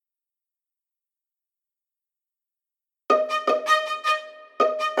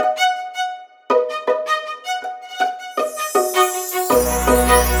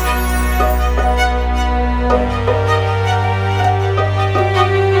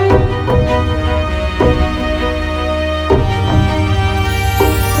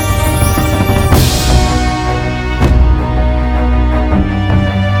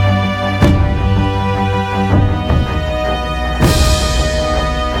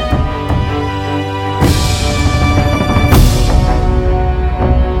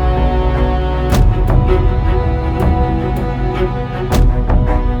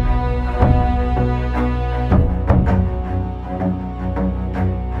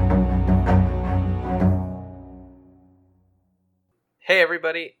Hey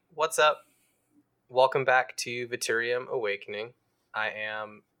everybody, what's up? Welcome back to Viturium Awakening. I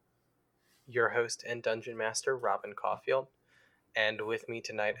am your host and dungeon master, Robin Caulfield, and with me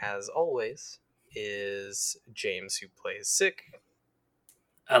tonight, as always, is James, who plays Sick.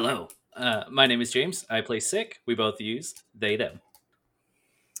 Hello, my name is James. I play Sick. We both use they, them.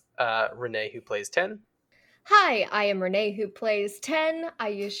 Renee, who plays Ten, Hi, I am Renee who plays 10. I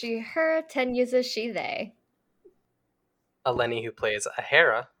use she, her. 10 uses she, they. Eleni, who plays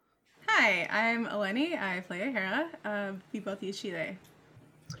Ahara, Hi, I'm Eleni. I play Ahara. We both use she, they.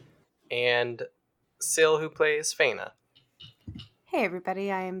 and Sil, who plays Feyna. Hey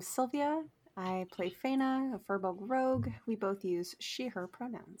everybody, I am Sylvia. I play Feyna, a Furbolg rogue. We both use she, her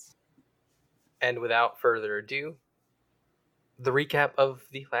pronouns. And without further ado, the recap of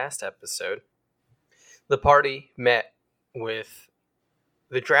the last episode. The party met with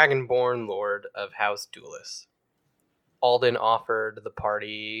the Dragonborn Lord of House Duelis. Alden offered the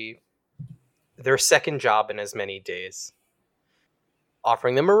party their second job in as many days,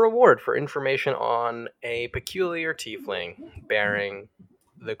 offering them a reward for information on a peculiar tiefling bearing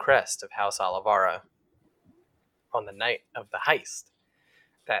the crest of House Olivara on the night of the heist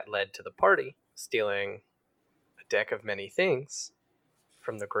that led to the party stealing a deck of many things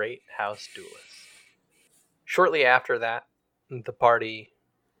from the great House Duelis. Shortly after that, the party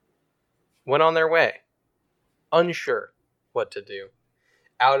went on their way, unsure what to do,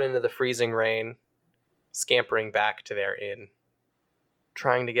 out into the freezing rain, scampering back to their inn,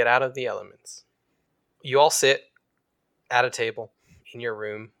 trying to get out of the elements. You all sit at a table in your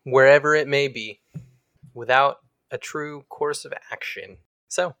room, wherever it may be, without a true course of action.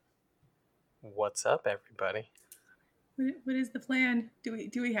 So, what's up, everybody? What is the plan? Do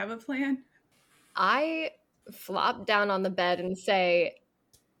we have a plan? I flop down on the bed and say,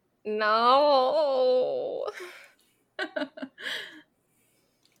 no.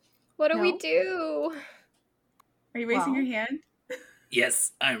 What do we No? do? Are you raising Well. your hand?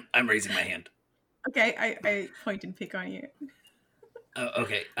 Yes, I'm raising my hand. Okay, I point and pick on you.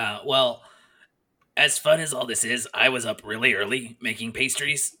 Okay. Well, as fun as all this is, I was up really early making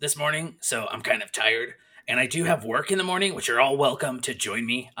pastries this morning, so I'm kind of tired. And I do have work in the morning, which you're all welcome to join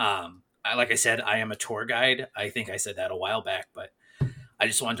me. Like I said, I am a tour guide. I think I said that a while back, but I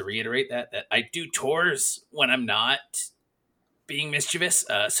just wanted to reiterate that I do tours when I'm not being mischievous.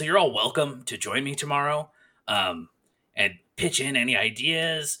 So you're all welcome to join me tomorrow, and pitch in any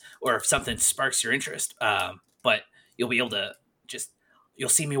ideas or if something sparks your interest. But you'll be able to you'll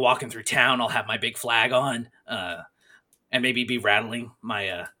see me walking through town. I'll have my big flag on, and maybe be rattling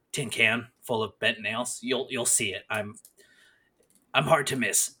my tin can full of bent nails. You'll see it. I'm hard to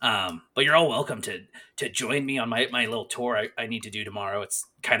miss. But you're all welcome to join me on my little tour I need to do tomorrow. It's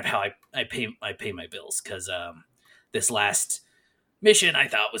kind of how I pay my bills, because this last mission I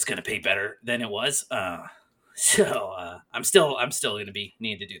thought was going to pay better than it was. So I'm still going to be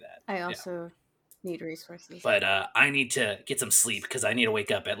needing to do that. I also need resources. But I need to get some sleep because I need to wake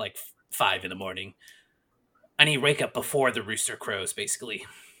up at like 5 in the morning. I need to wake up before the rooster crows, basically.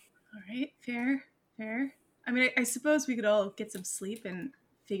 All right, fair. I mean, I suppose we could all get some sleep and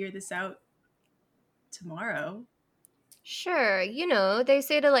figure this out tomorrow. Sure, they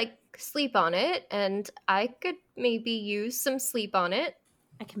say to sleep on it, and I could maybe use some sleep on it.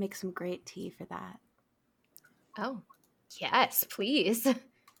 I can make some great tea for that. Oh, yes, please.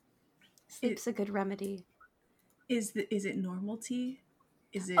 Sleep's a good remedy. Is it normal tea?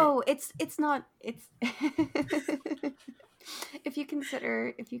 Is it? Oh, it's not. It's if you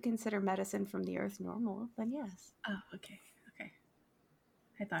consider medicine from the earth normal, then yes. Oh, okay.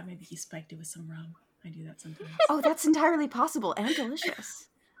 I thought maybe he spiked it with some rum. I do that sometimes. Oh, that's entirely possible and delicious.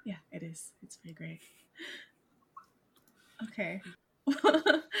 Yeah, it is. It's pretty great. Okay.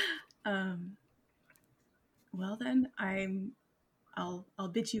 Well then, I'll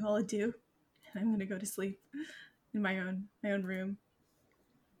bid you all adieu, and I'm gonna go to sleep in my own room.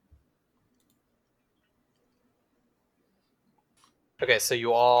 Okay, so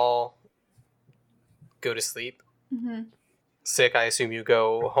you all go to sleep. Mm-hmm. Sick, I assume you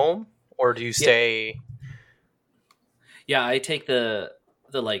go home, or do you stay? Yeah, I take the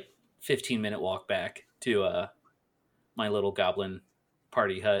like 15-minute walk back to my little goblin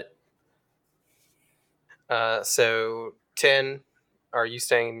party hut. So 10, are you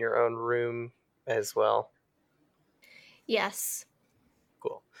staying in your own room as well? Yes.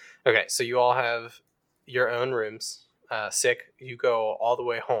 Cool. Okay, so you all have your own rooms. Sick, you go all the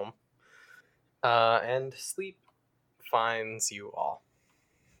way home. And sleep finds you all.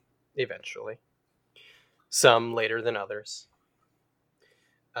 Eventually. Some later than others.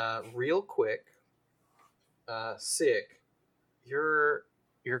 Real quick, Sick, Your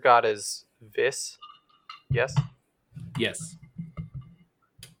god is Vis, yes? Yes.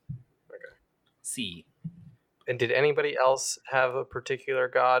 Okay. C. And did anybody else have a particular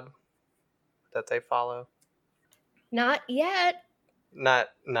god that they follow? Not yet. Not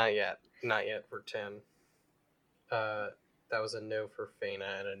yet. Not yet for 10. That was a no for Feyna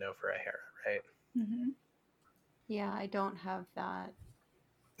and a no for Ahara, right? Mm-hmm. Yeah, I don't have that.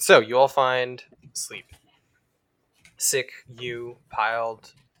 So you all find sleep. Sick, you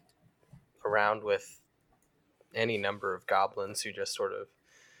piled around with any number of goblins who just sort of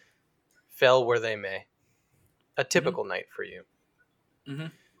fell where they may. A typical night for you. Mm-hmm.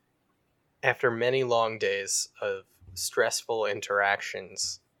 After many long days of stressful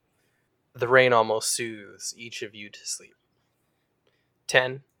interactions, the rain almost soothes each of you to sleep.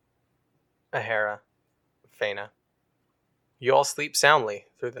 10, Ahara, Feyna. You all sleep soundly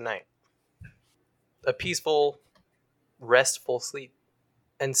through the night. A peaceful, restful sleep.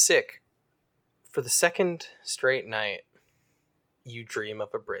 And Sick, for the second straight night, you dream of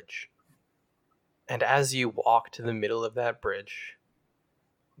a bridge. And as you walk to the middle of that bridge,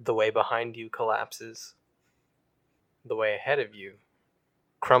 the way behind you collapses. The way ahead of you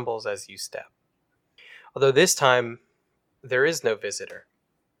crumbles as you step. Although this time, there is no visitor.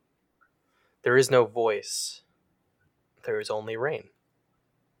 There is no voice. There is only rain.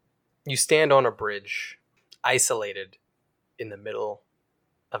 You stand on a bridge, isolated in the middle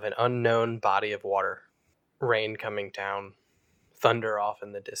of an unknown body of water. Rain coming down, thunder off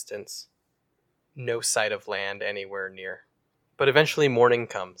in the distance. No sight of land anywhere near. But eventually morning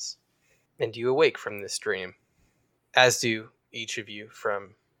comes, and you awake from this dream, as do each of you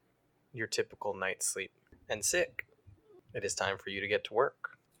from your typical night's sleep. And Sick, it is time for you to get to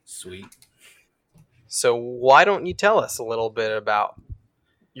work. Sweet. So why don't you tell us a little bit about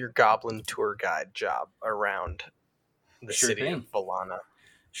your goblin tour guide job around the Sure city thing. of Valana?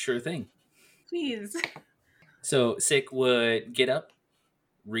 Sure thing. Please. So Sick would get up,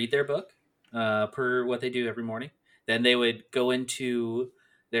 read their book, per what they do every morning. Then they would go into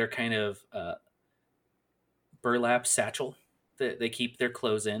their kind of burlap satchel that they keep their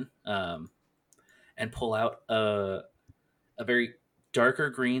clothes in, and pull out a very darker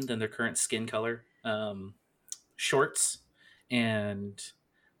green than their current skin color shorts and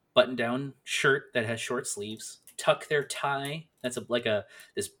button-down shirt that has short sleeves. Tuck their tie. That's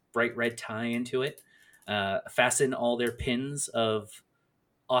this bright red tie into it. Fasten all their pins of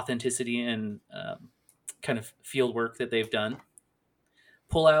authenticity and kind of field work that they've done.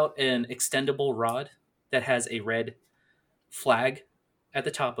 Pull out an extendable rod that has a red flag at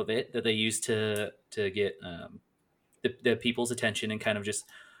the top of it that they use to get the people's attention and kind of just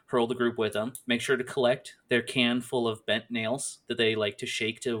hurl the group with them. Make sure to collect their can full of bent nails that they like to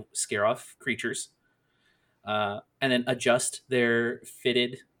shake to scare off creatures, and then adjust their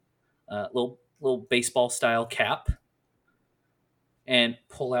fitted little baseball style cap and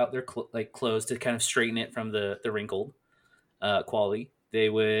pull out their clothes to kind of straighten it from the wrinkled quality. They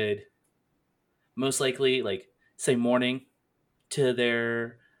would most likely say morning to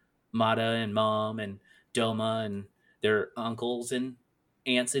their Mata and mom and Doma and their uncles and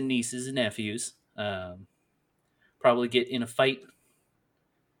aunts and nieces and nephews. Probably get in a fight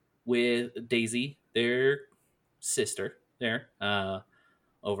with Daisy, their sister, there,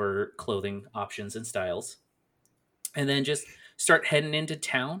 over clothing options and styles. And then just start heading into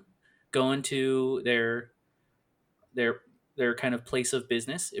town, going to their kind of place of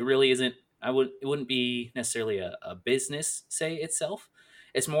business. It really isn't. It wouldn't be necessarily a business say itself.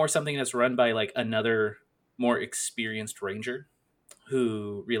 It's more something that's run by another more experienced ranger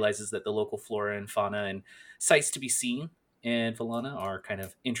who realizes that the local flora and fauna and sights to be seen in Valana are kind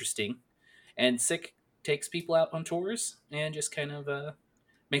of interesting. And Sick takes people out on tours and just kind of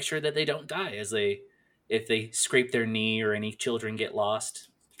make sure that they don't die if they scrape their knee or any children get lost,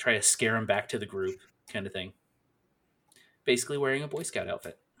 try to scare them back to the group kind of thing. Basically wearing a Boy Scout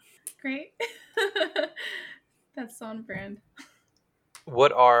outfit. Great. That's on brand.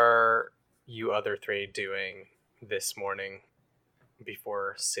 What are you other three doing this morning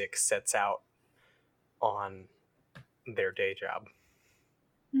before Sick sets out on their day job?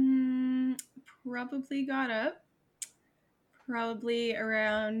 Probably got up. Probably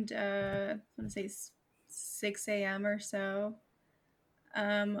around, I want to say 6 a.m. or so.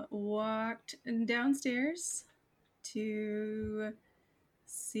 Walked downstairs to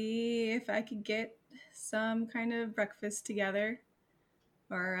see if I could get some kind of breakfast together,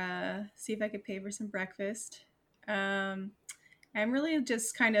 or see if I could pay for some breakfast. I'm really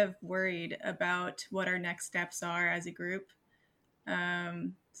just kind of worried about what our next steps are as a group.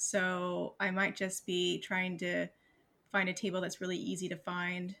 So I might just be trying to find a table that's really easy to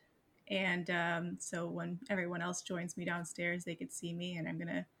find. And so when everyone else joins me downstairs, they could see me, and I'm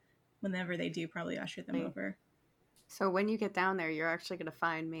gonna, whenever they do, probably usher them over. So when you get down there, you're actually going to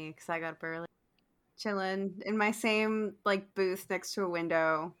find me because I got up early. Chilling in my same like booth next to a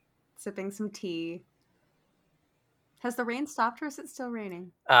window, sipping some tea. Has the rain stopped or is it still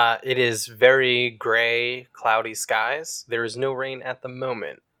raining? It is very gray, cloudy skies. There is no rain at the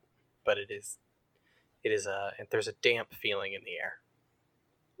moment, but there's a damp feeling in the air.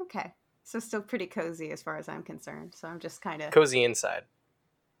 Okay. So still pretty cozy as far as I'm concerned. So I'm just kind of Cozy inside.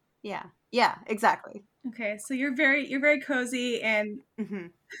 Yeah. Yeah, exactly. Okay, so you're very cozy, and Mm-hmm.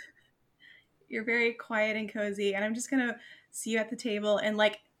 you're very quiet and cozy, and I'm just gonna see you at the table and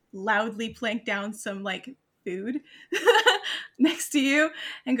like loudly plank down some like food next to you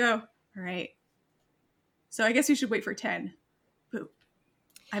and go, all right. So I guess you should wait for 10. Boo.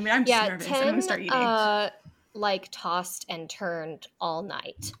 I mean, I'm just nervous. 10, I'm gonna start eating. like tossed and turned all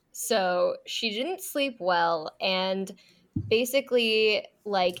night. So she didn't sleep well, and basically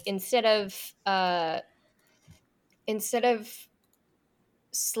like instead of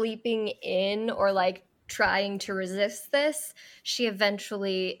sleeping in or like trying to resist this, she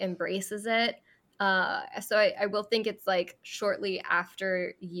eventually embraces it. So I will think it's like shortly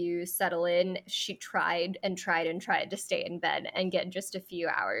after you settle in, she tried to stay in bed and get just a few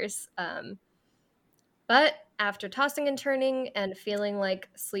hours. But after tossing and turning and feeling like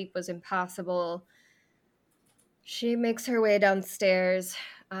sleep was impossible, she makes her way downstairs,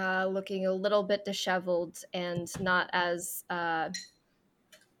 looking a little bit disheveled and not as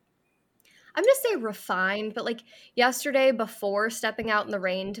I'm gonna say refined, but like yesterday before stepping out in the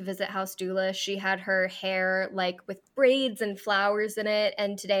rain to visit House Dula, she had her hair like with braids and flowers in it,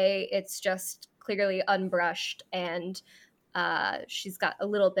 and today it's just clearly unbrushed, and she's got a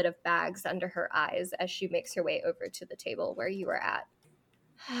little bit of bags under her eyes as she makes her way over to the table where you were at.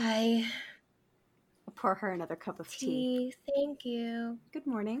 Hi. I'll pour her another cup of tea. Thank you. Good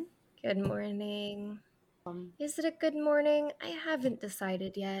morning. Good morning. Is it a good morning? I haven't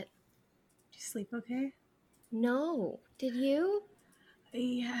decided yet. Did you sleep okay? No. Did you?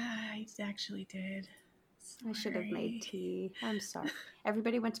 Yeah, I actually did. I should have made tea. I'm sorry.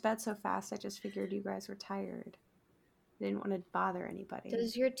 Everybody went to bed so fast, I just figured you guys were tired. I didn't want to bother anybody.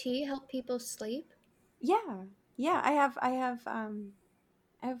 Does your tea help people sleep? Yeah. I have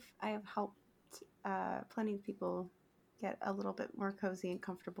helped plenty of people get a little bit more cozy and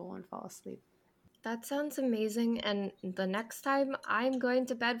comfortable and fall asleep. That sounds amazing, and the next time I'm going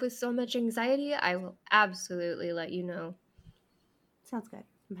to bed with so much anxiety, I will absolutely let you know. Sounds good.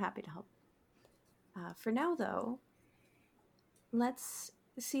 I'm happy to help. For now, though, let's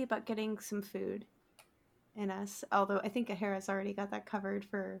see about getting some food in us. Although I think Ahara's already got that covered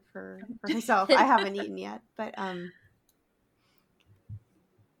for herself. I haven't eaten yet, but I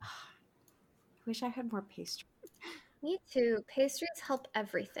wish I had more pastry. Me too. Pastries help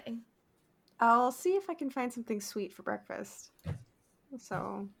everything. I'll see if I can find something sweet for breakfast.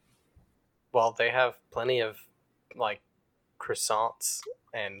 So, Well, they have plenty of like croissants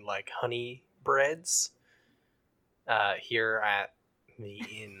and like honey breads here at the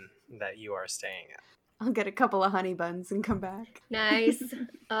inn that you are staying at. I'll get a couple of honey buns and come back. Nice.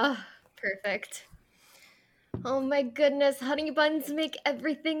 Perfect. Oh my goodness, honey buns make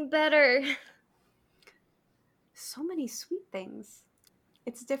everything better. So many sweet things.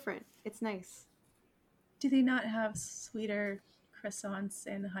 It's different. It's nice. Do they not have sweeter croissants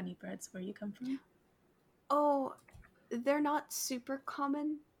and honey breads where you come from? Oh, they're not super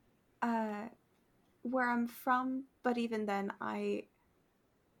common where I'm from, but even then I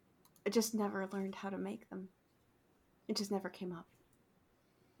just never learned how to make them. It just never came up.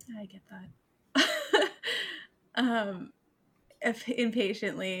 I get that. If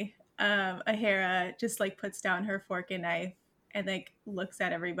impatiently, Ahara just like puts down her fork and knife and like looks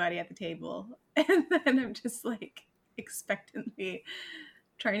at everybody at the table, and then I'm just like expectantly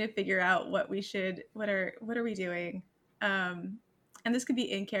trying to figure out what are we doing. And this could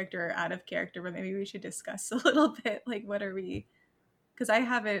be in character or out of character, but maybe we should discuss a little bit like what are we, because I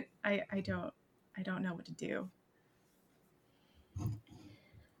don't know what to do.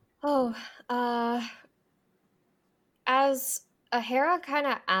 As Ahara kind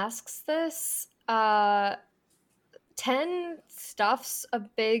of asks this, 10 stuffs a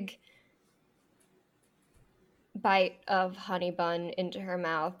big bite of honey bun into her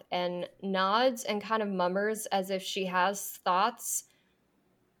mouth and nods and kind of mummers as if she has thoughts.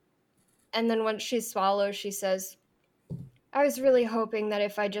 And then once she swallows, she says, I was really hoping that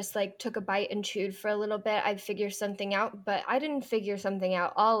if I just like took a bite and chewed for a little bit, I'd figure something out, but I didn't figure something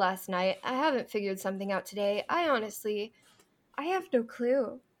out all last night. I haven't figured something out today. I have no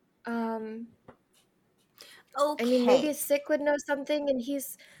clue. I mean, maybe Okay. Sick would know something and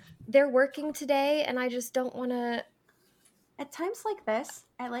they're working today and I just don't want to. At times like this,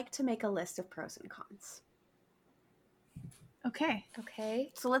 I like to make a list of pros and cons. Okay.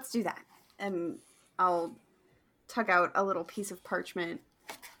 Okay. So let's do that. And I'll tug out a little piece of parchment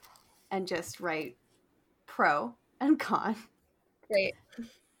and just write pro and con. Great.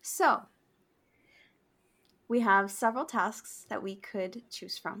 So we have several tasks that we could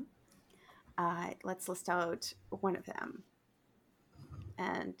choose from. Let's list out one of them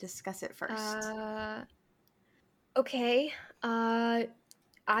and discuss it first. Okay.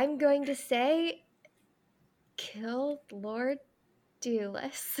 I'm going to say kill Lord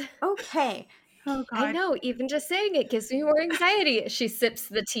Dulus. Okay. Oh God. I know, even just saying it gives me more anxiety. She sips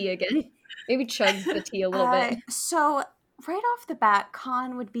the tea again. Maybe chugs the tea a little bit. So right off the bat,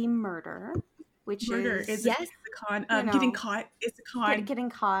 con would be murder, which Murder is is a con. you Getting know, caught is a con.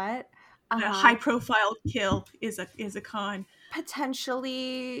 getting caught. A high profile kill is a con.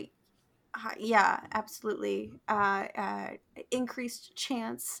 Potentially, yeah, absolutely. Increased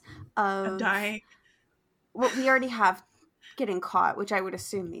chance of dying. Well, we already have getting caught, which I would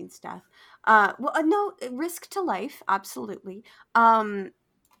assume means death. No, risk to life, absolutely.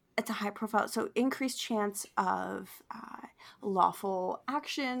 It's a high profile, so increased chance of lawful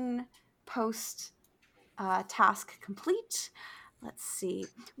action post task complete. Let's see.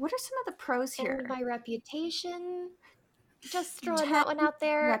 What are some of the pros here? And my reputation. Just throwing that one out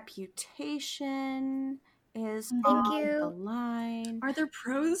there. Reputation is Thank on you. the line. Are there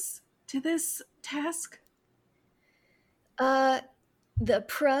pros to this task? The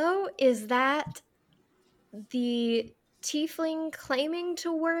pro is that the tiefling claiming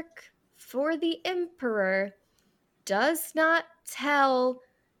to work for the Emperor does not tell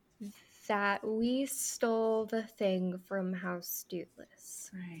that we stole the thing from House Dulus.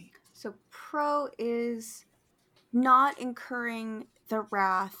 Right. So pro is not incurring the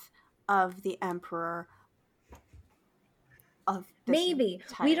wrath of the Emperor of this Maybe.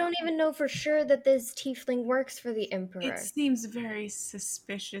 We don't even know for sure that this tiefling works for the Emperor. It seems very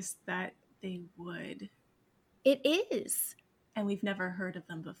suspicious that they would. It is. And we've never heard of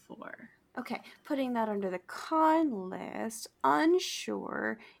them before. Okay, putting that under the con list,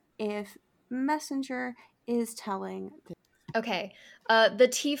 unsure if Messenger is telling the Okay, the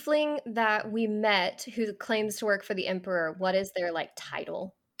tiefling that we met who claims to work for the Emperor, what is their, like,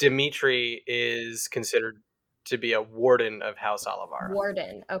 title? Dimitri is considered to be a warden of House Olivara.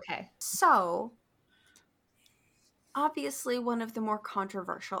 Warden, okay. So, obviously one of the more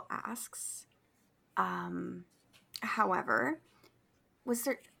controversial asks. However, was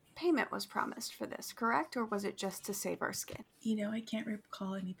there payment was promised for this, correct? Or was it just to save our skin? You know, I can't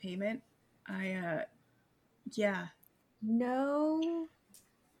recall any payment. Yeah. No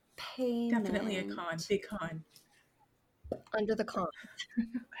payment. Definitely a con. Big con. Under the con.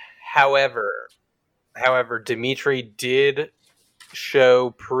 However, Dimitri did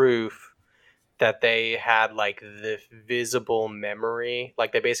show proof that they had like the visible memory,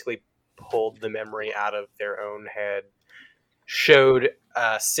 like they basically pulled the memory out of their own head, showed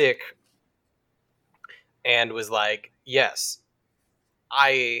Sick, and was like, yes,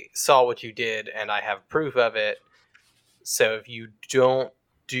 I saw what you did and I have proof of it. So if you don't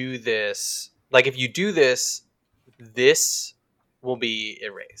do this, like if you do this, this will be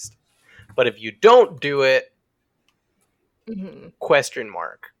erased. But if you don't do it, question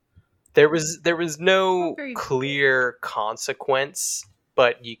mark. There was no clear consequence,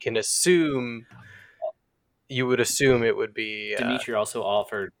 but you can assume. You would assume it would be. Dimitri also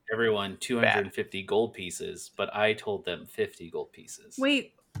offered everyone 250 gold pieces, but I told them 50 gold pieces.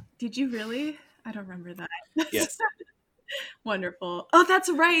 Wait, did you really? I don't remember that. Yes. Wonderful. Oh, that's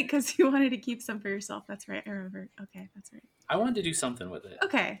right, because you wanted to keep some for yourself. That's right. I remember. Okay, that's right. I wanted to do something with it.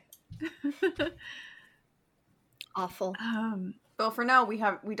 Okay. Awful. Well, for now we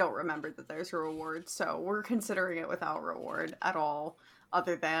don't remember that there's a reward, so we're considering it without reward at all,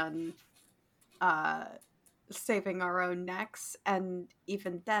 other than saving our own necks, and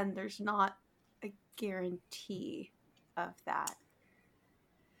even then there's not a guarantee of that.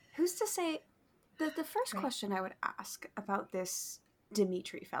 Who's to say the first question I would ask about this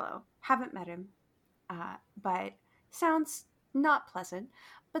Dimitri fellow, haven't met him, but sounds not pleasant,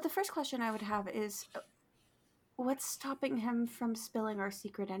 but the first question I would have is, what's stopping him from spilling our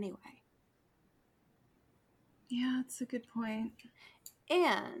secret anyway? Yeah, that's a good point.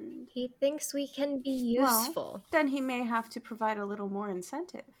 And He thinks we can be useful. then he may have to provide a little more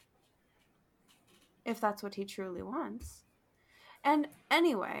incentive, if that's what he truly wants. And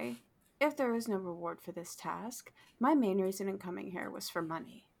anyway, if there is no reward for this task, my main reason in coming here was for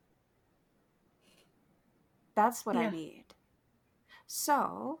money. That's what I need.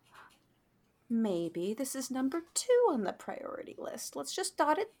 So, maybe this is number 2 on the priority list. Let's just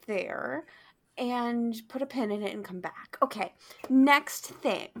dot it there and put a pin in it and come back. Okay, next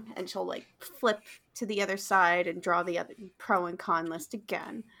thing. And she'll like flip to the other side and draw the other pro and con list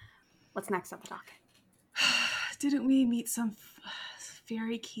again. What's next on the docket? Didn't we meet some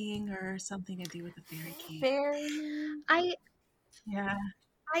fairy king or something to do with the fairy king? Yeah.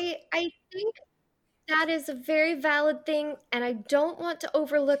 I think that is a very valid thing, and I don't want to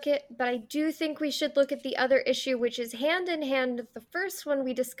overlook it, but I do think we should look at the other issue, which is hand in hand with the first one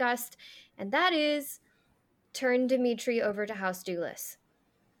we discussed, and that is turn Dimitri over to House Dulis.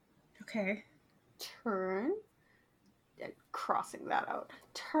 Okay. Crossing that out.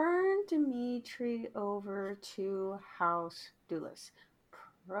 Turn Dimitri over to House Dulis.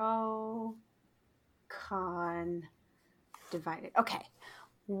 Pro, con, divided. Okay.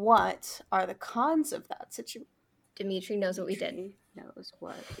 What are the cons of that situation? Dimitri knows what we did. Knows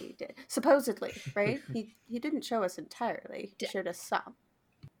what we did. Supposedly, right? he didn't show us entirely. He showed us some.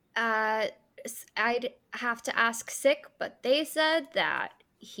 I'd have to ask Sick, but they said that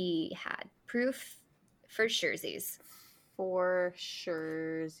he had proof for surezies. For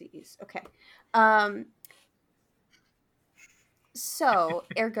surezies. Okay. So,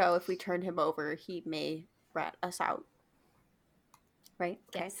 ergo, if we turned him over, he may rat us out. Right?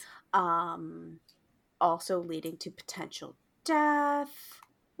 Okay. Yes. Also leading to potential death.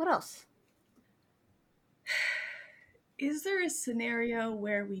 What else? Is there a scenario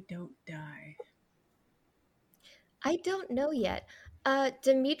where we don't die? I don't know yet.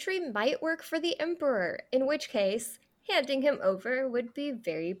 Dimitri might work for the Emperor, in which case, handing him over would be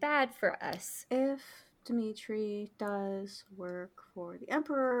very bad for us. If Dimitri does work for the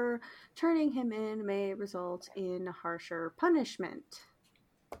Emperor, turning him in may result in harsher punishment.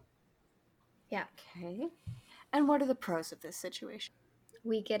 Yeah. Okay. And what are the pros of this situation?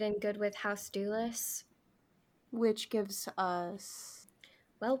 We get in good with House Dulis. Which gives us...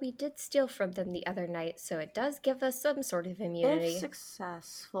 Well, we did steal from them the other night, so it does give us some sort of immunity. If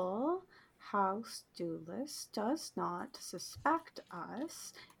successful, House Dulis does not suspect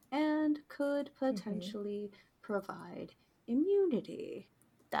us and could potentially provide immunity.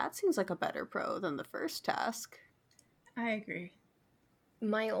 That seems like a better pro than the first task. I agree.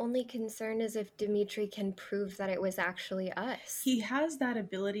 My only concern is if Dimitri can prove that it was actually us. He has that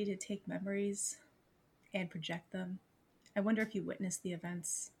ability to take memories and project them. I wonder if you witnessed the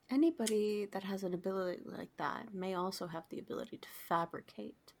events. Anybody that has an ability like that may also have the ability to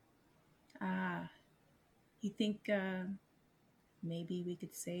fabricate. You think maybe we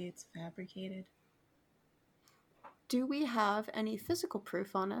could say it's fabricated? Do we have any physical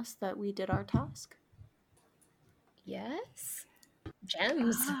proof on us that we did our task? Yes.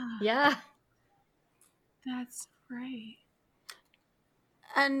 Gems. Yeah. That's right.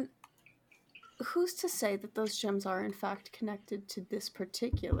 And who's to say that those gems are in fact connected to this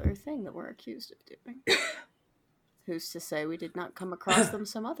particular thing that we're accused of doing? Who's to say we did not come across them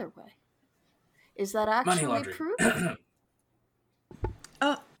some other way? Is that actually proof?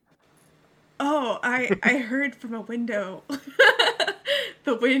 I heard from a window.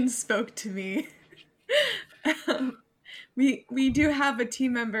 The wind spoke to me. We do have a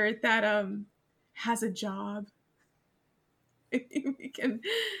team member that has a job. We can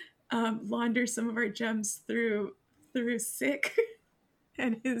launder some of our gems through Sick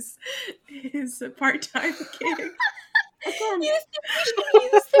and his part-time gig. Again, You think we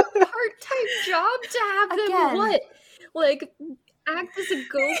should use their part-time job to have them what? Like, act as a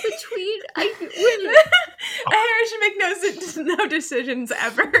go-between? Harry should make no decisions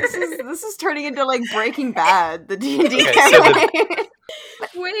ever. This is turning into like Breaking Bad, the D&D Okay, campaign.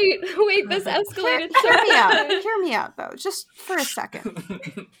 Wait, this escalated so Hear me out. quickly. Hear me out, though, just for a second.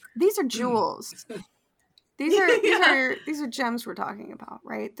 These are jewels. These are gems we're talking about,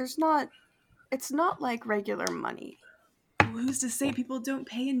 right? It's not like regular money. Who's to say people don't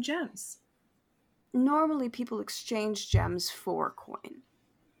pay in gems? Normally, people exchange gems for coin.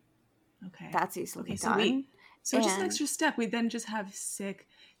 Okay. That's easily so done. just an extra step. We then just have Sick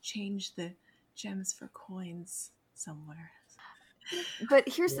change the gems for coins somewhere. But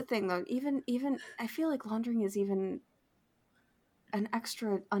here's the thing, though. Even I feel like laundering is even an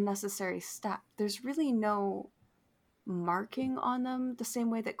extra unnecessary step. There's really no marking on them the same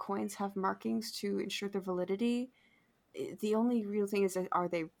way that coins have markings to ensure their validity. the only real thing is, are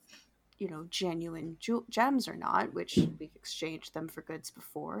they, genuine gems or not, which we've exchanged them for goods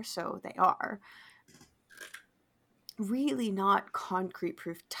before, so they are. Really not concrete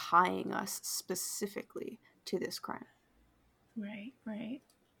proof tying us specifically to this crime. Right.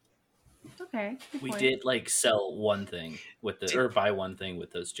 Okay. good We point. did like sell one thing or buy one thing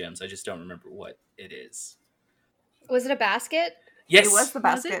with those gems. I just don't remember what it is. Was it a basket? Yes, It was the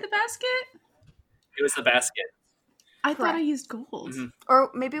Was basket. it the basket? It was the basket. I thought I Correct. used gold. Mhm. Or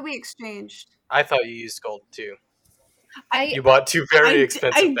maybe we exchanged. I thought you used gold too. I You bought two very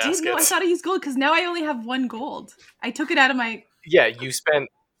expensive I baskets. did know. I thought I used gold because now I only have 1 gold. I took it out of my. Yeah, you spent.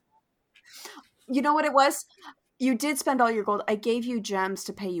 You know what it was? You did spend all your gold. I gave you gems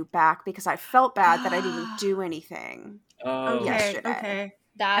to pay you back because I felt bad that I didn't do anything. Oh, Okay. yesterday. Okay.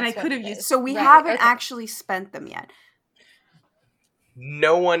 that's And I what could have it used- is. So we Right, haven't okay. actually spent them yet.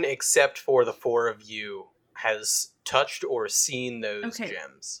 No one except for the four of you has touched or seen those Okay.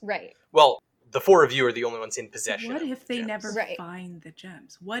 gems. Right. Well, the four of you are the only ones in possession. What of if they gems. never Right. find the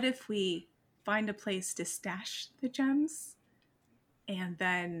gems? What if we find a place to stash the gems and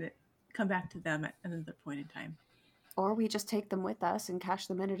then come back to them at another point in time? Or we just take them with us and cash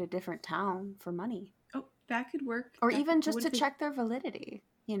them in at a different town for money. Oh, that could work. Or That- even just what to if it- check their validity,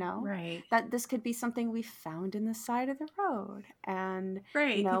 Right. That this could be something we found in the side of the road and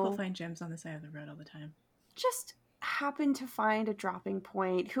Right. you know- People find gems on the side of the road all the time. just happen to find a dropping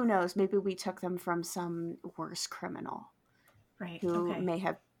point. Who knows? Maybe we took them from some worse criminal Right. who Okay. may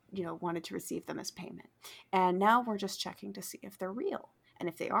have, wanted to receive them as payment. And now we're just checking to see if they're real. And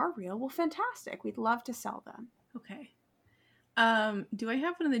if they are real, well, fantastic. We'd love to sell them. Okay. Do I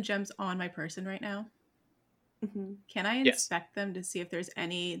have one of the gems on my person right now? Mm-hmm. Can I Yes. inspect them to see if there's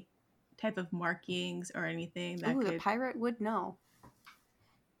any type of markings or anything that Ooh, the could? pirate would know.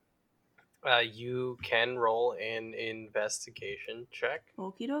 You can roll an investigation check.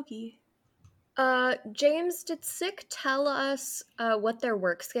 Okie dokie. James, did Sick tell us what their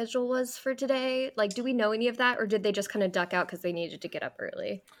work schedule was for today? Like, do we know any of that, or did they just kind of duck out because they needed to get up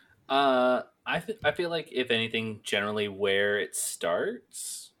early? I feel like if anything, generally where it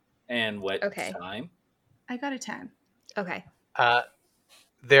starts and what Okay. time. I got a 10. Okay.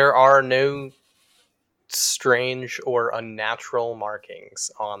 There are no strange or unnatural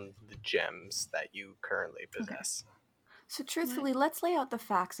markings on the gems that you currently possess. So truthfully, let's lay out the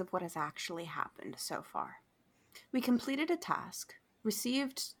facts of what has actually happened so far. We completed a task,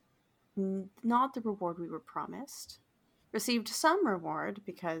 received not the reward we were promised, received some reward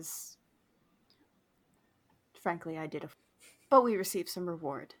because, frankly, but we received some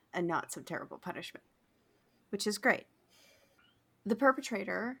reward and not some terrible punishment, which is great. The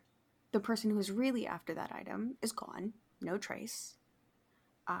perpetrator, the person who is really after that item, is gone, no trace.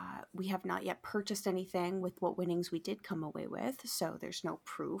 We have not yet purchased anything with what winnings we did come away with, so there's no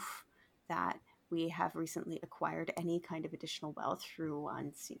proof that we have recently acquired any kind of additional wealth through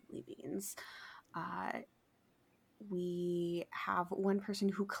unseemly means. We have one person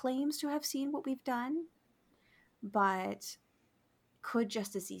who claims to have seen what we've done, but could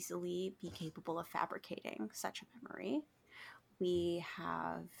just as easily be capable of fabricating such a memory. We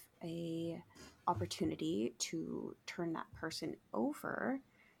have a opportunity to turn that person over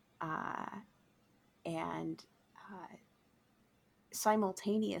and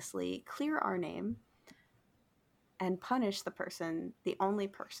simultaneously clear our name and punish the only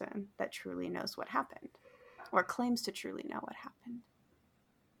person that truly knows what happened or claims to truly know what happened.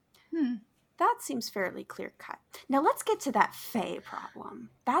 That seems fairly clear cut. Now let's get to that Fae problem.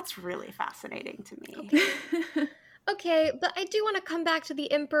 That's really fascinating to me. Okay, but I do want to come back to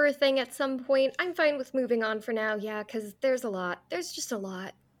the Emperor thing at some point. I'm fine with moving on for now, yeah, because there's a lot. There's just a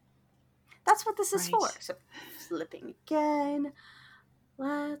lot. That's what this is Right. for. So, flipping again.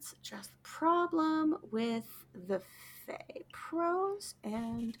 Let's address the problem with the Fae. Pros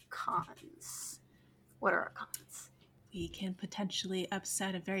and cons. What are our cons? We can potentially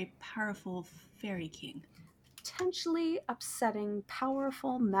upset a very powerful fairy king. Potentially upsetting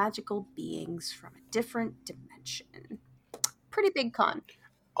powerful magical beings from a different dimension. Pretty big con.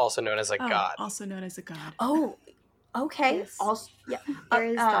 Also known as a god. Also known as a god. Oh, okay. Yes. Also, yeah. There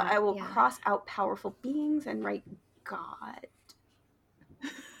is that, I will yeah. cross out powerful beings and write God.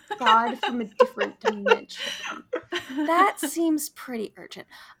 God from a different dimension. That seems pretty urgent.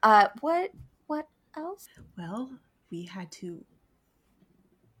 What else? Well, we had to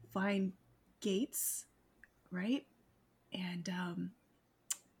find gates, right? And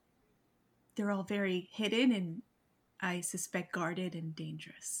they're all very hidden and I suspect guarded and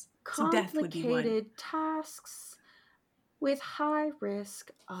dangerous. So death would be one. Complicated tasks with high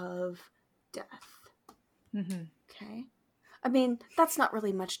risk of death. Mm-hmm. Okay. I mean, that's not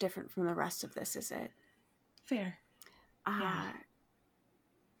really much different from the rest of this, is it? Fair. Yeah.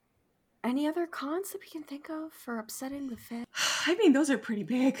 Any other cons that we can think of for upsetting the Fae? I mean, those are pretty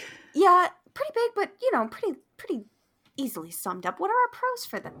big. Yeah, pretty big, but pretty easily summed up. What are our pros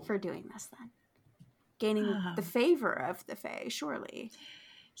for doing this then? Gaining the favor of the Fae, surely.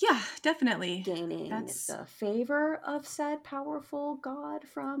 Yeah, definitely. Gaining the favor of said powerful god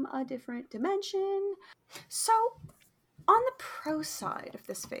from a different dimension. So, on the pro side of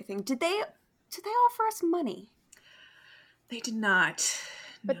this Fae thing, did they offer us money? They did not.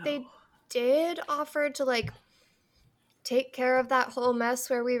 But they did offer to, like, take care of that whole mess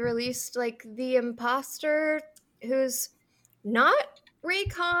where we released, like, the imposter who's not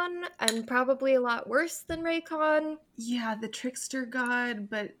Raycon and probably a lot worse than Raycon. Yeah, the trickster god,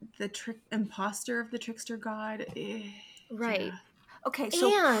 but the imposter of the trickster god. Right. Yeah. Okay,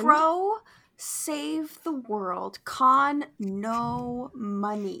 so pro, save the world. Con, no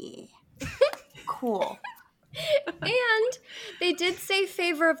money. Cool. And they did say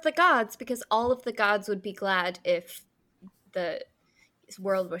favor of the gods, because all of the gods would be glad if the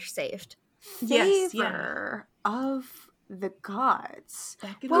world was saved. Favor of the gods.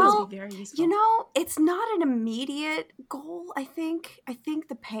 That could be very useful. You know, it's not an immediate goal, I think. I think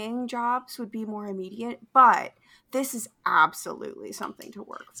the paying jobs would be more immediate, but this is absolutely something to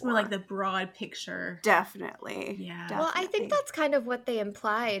work for. It's more like the broad picture. Definitely. Yeah. Definitely. Well, I think that's kind of what they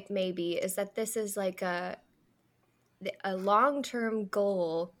implied, maybe, is that this is like a long-term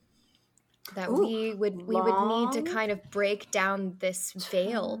goal that we would need to kind of break down this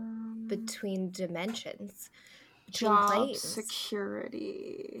veil between dimensions, between job planes.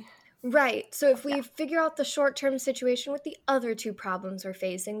 security. Right. So if we figure out the short-term situation with the other two problems we're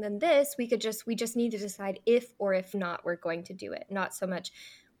facing, then we just need to decide if or if not we're going to do it, not so much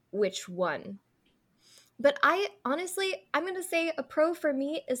which one. But I'm going to say a pro for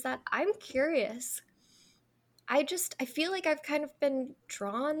me is that I'm curious. I feel like I've kind of been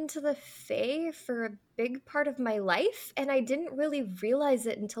drawn to the Fae for a big part of my life, and I didn't really realize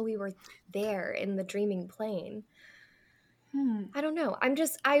it until we were there in the dreaming plane. I don't know.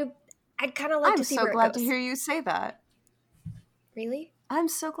 I'd kind of like to see where it goes. I'm so glad to hear you say that. Really? I'm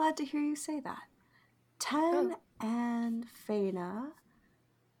so glad to hear you say that. Ten and Faina,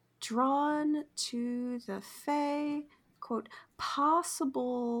 drawn to the Fae, quote,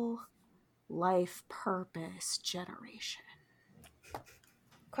 possible life purpose generation.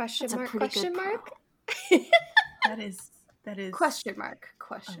 Question That's mark? Question mark? That is question mark.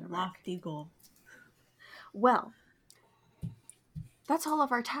 A lofty goal. Well, that's all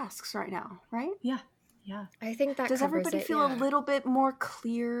of our tasks right now, right? Yeah. I think that does everybody feel a little bit more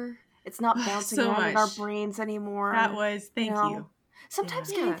clear? It's not bouncing around in our brains anymore. That was thank you.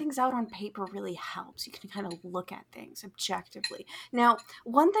 Sometimes getting things out on paper really helps. You can kind of look at things objectively. Now,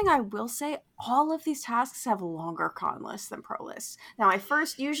 one thing I will say, all of these tasks have longer con lists than pro lists. Now,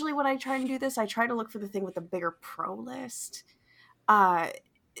 usually when I try and do this, I try to look for the thing with the bigger pro list.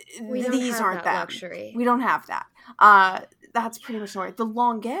 These aren't that luxury. We don't have that. That's pretty much right. The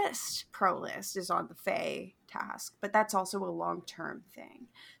longest pro list is on the Fae task, but that's also a long-term thing.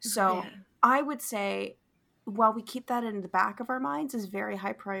 So I would say, while we keep that in the back of our minds as very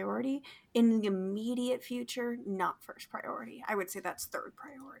high priority, in the immediate future, not first priority. I would say that's third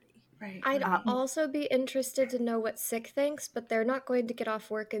priority. Right. I'd also be interested to know what Sick thinks, but they're not going to get off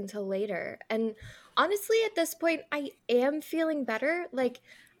work until later. And honestly, at this point, I am feeling better. Like,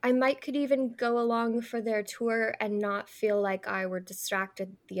 I could even go along for their tour and not feel like I were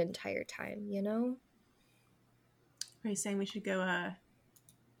distracted the entire time, you know? Are you saying we should go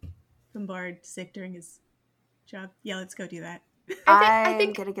bombard Sick during his job? Yeah, let's go do that. I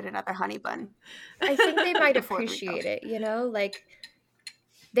think I'm gonna get another honey bun. I think they might appreciate it, you know? Like,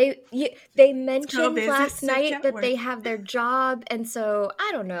 they mentioned last night that they have their job, and so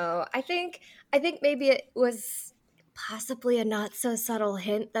I don't know. I think maybe it was possibly a not so subtle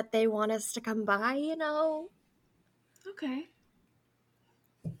hint that they want us to come by, you know? Okay.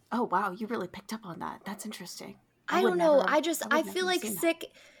 Oh wow, you really picked up on that. That's interesting. I don't know. I feel like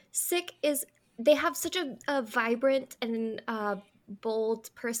Sick is, they have such a vibrant and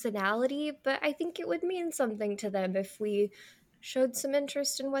bold personality, but I think it would mean something to them if we showed some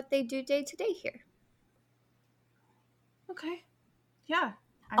interest in what they do day to day here. Okay. Yeah.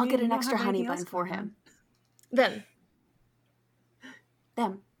 I'll get an extra honey bun for him. Them.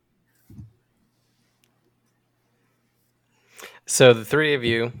 So the three of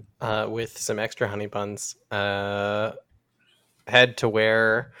you, with some extra honey buns, head to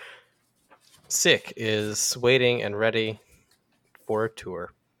where Sick is waiting and ready for a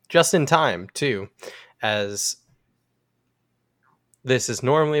tour. Just in time, too, as this is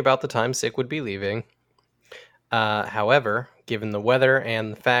normally about the time Sick would be leaving. However, given the weather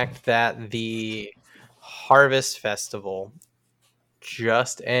and the fact that the Harvest Festival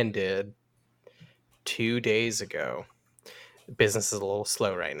just ended 2 days ago, business is a little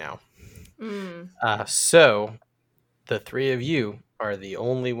slow right now. So the three of you are the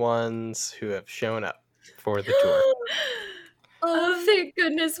only ones who have shown up for the tour. Oh, thank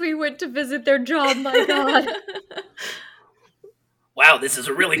goodness we went to visit their job, my god. Wow, this is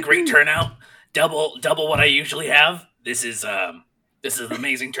a really great turnout. Double what I usually have. This is an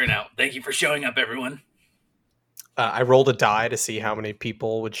amazing turnout. Thank you for showing up, everyone. I rolled a die to see how many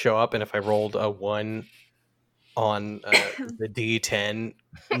people would show up, and if I rolled a 1 on the D10,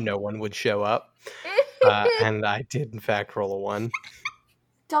 no one would show up. And I did, in fact, roll a 1.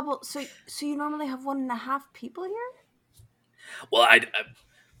 Double. So you normally have 1.5 people here? Well,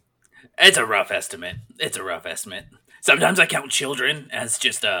 it's a rough estimate. Sometimes I count children as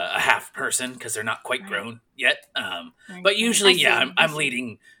just a half person because they're not quite grown yet. But usually, yeah, I'm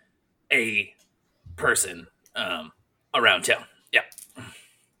leading a person around town. Yeah.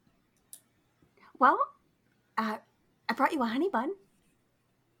 Well, I brought you a honey bun.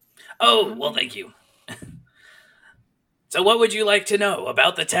 Oh, well, thank you. So what would you like to know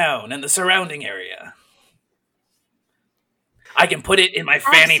about the town and the surrounding area? I can put it in my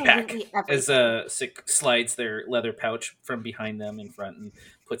fanny pack. As Sick slides their leather pouch from behind them in front and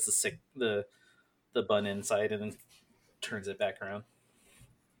puts the bun inside and then turns it back around.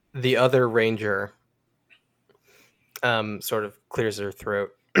 The other ranger sort of clears her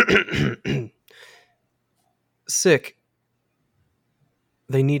throat. Sick.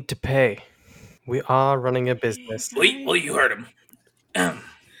 They need to pay. We are running a business. Well, you heard him.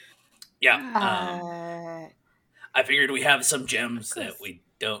 Yeah. I figured we have some gems that we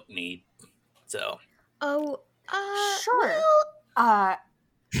don't need. So. Oh, sure. Well, I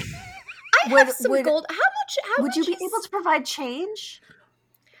have some gold. How much would you be able to provide change?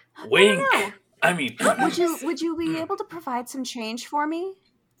 Wink. I mean, would you be able to provide some change for me?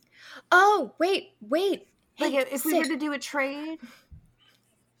 Oh, wait. Like if we were to do a trade?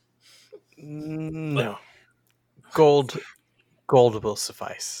 No. Gold will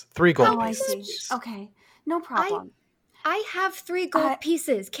suffice. 3 gold pieces. I see. Okay. No problem. I have 3 gold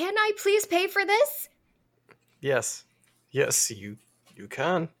pieces. Can I please pay for this? Yes, you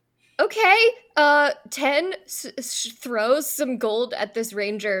can. Okay. 10 throws some gold at this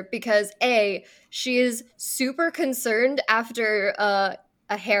ranger because A, she is super concerned after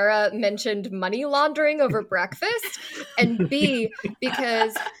Ahara mentioned money laundering over breakfast, and B,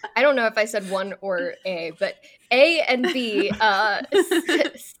 because I don't know if I said 1 or A, but A and B,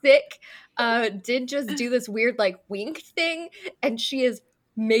 Sick did just do this weird like wink thing, and she is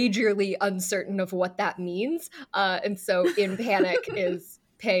majorly uncertain of what that means, and so in panic is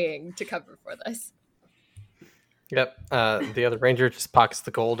paying to cover for this. Yep. The other ranger just pockets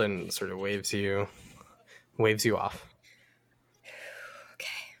the gold and sort of waves you off.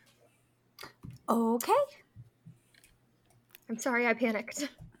 Okay. I'm sorry I panicked.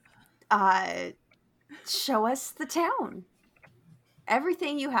 Show us the town.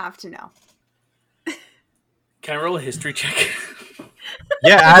 Everything you have to know. Can I roll a history check?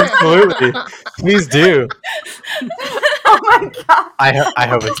 Yeah, absolutely. Please do. Oh my god. I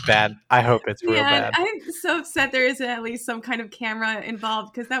hope it's bad. I hope it's real bad. I'm so upset there isn't at least some kind of camera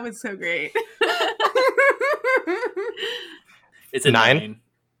involved because that was so great. It's a 9.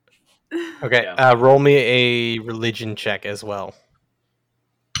 Okay, Yeah. Roll me a religion check as well.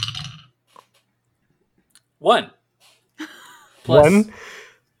 1. 1?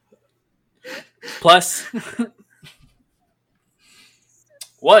 Plus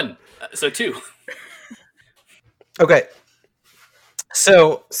 1. So 2. Okay.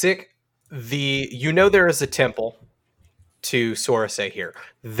 So, Sick, there is a temple to Sorase here.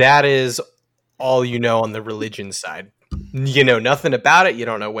 That is all you know on the religion side. You know nothing about it. You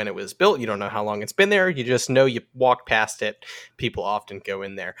don't know when it was built. You don't know how long it's been there. You just know you walk past it. People often go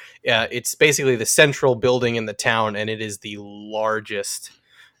in there. It's basically the central building in the town, and it is the largest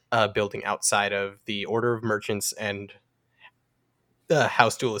building outside of the Order of Merchants and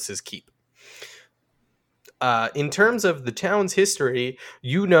House Duelis's keep. In terms of the town's history,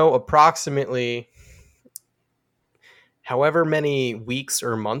 you know approximately however many weeks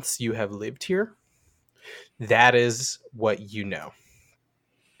or months you have lived here. That is what you know.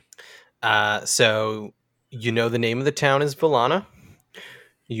 So you know the name of the town is Villana.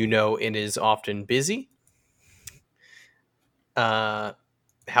 You know it is often busy. House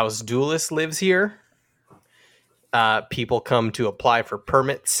Duelist lives here. People come to apply for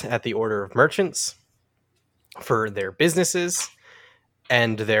permits at the Order of Merchants. for their businesses,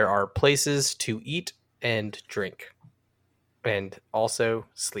 and there are places to eat and drink, and also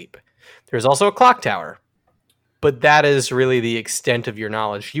sleep. There's also a clock tower, but that is really the extent of your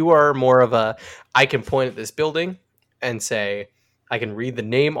knowledge. You are more of a, I can point at this building and say, I can read the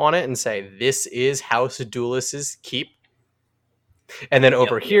name on it and say, this is House Duelis's keep. And then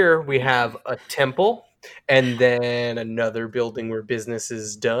over here, we have a temple, and then another building where business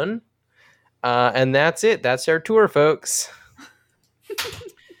is done. And that's it. That's our tour, folks.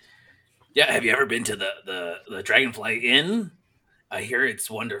 Yeah, have you ever been to the Dragonfly Inn? I hear it's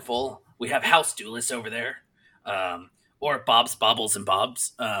wonderful. We have House Duelist over there, or Bob's Bobbles and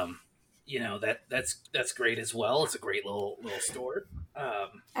Bob's. That's great as well. It's a great little store.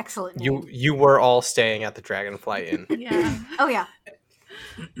 Excellent. Name. You were all staying at the Dragonfly Inn. Yeah. Oh yeah.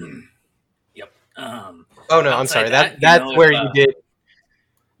 Yep. Oh no, I'm sorry. That's you did.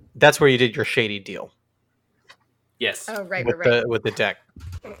 That's where you did your shady deal. Yes. Oh, right. With the deck.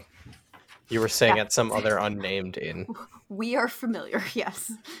 You were saying at some other unnamed inn. We are familiar,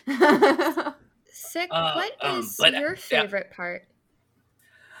 yes. Sick, what is your favorite part?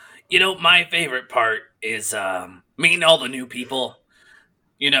 My favorite part is meeting all the new people.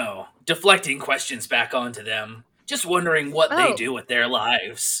 Deflecting questions back onto them. Just wondering what they do with their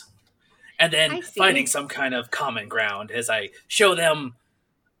lives. And then finding some kind of common ground as I show them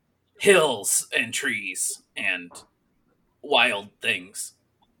hills and trees and wild things.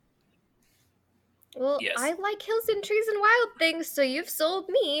 Well, yes. I like hills and trees and wild things, so you've sold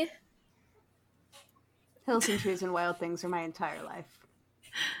me. Hills and trees and wild things are my entire life.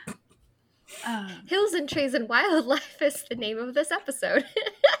 Hills and trees and wildlife is the name of this episode.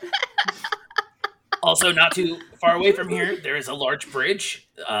 Also, not too far away from here, there is a large bridge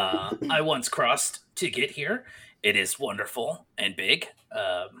I once crossed to get here. It is wonderful and big.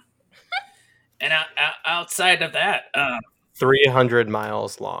 And outside of that... 300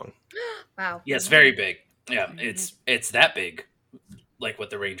 miles long. Wow. Yes, very big. Yeah, it's that big, like what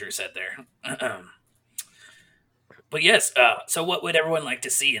the ranger said there. But yes, so what would everyone like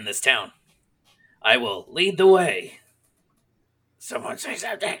to see in this town? I will lead the way. Someone say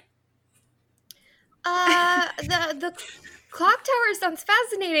something. The clock tower sounds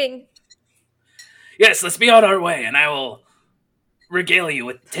fascinating. Yes, let's be on our way, and I will regale you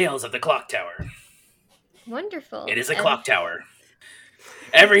with tales of the clock tower. Wonderful. It is a clock tower.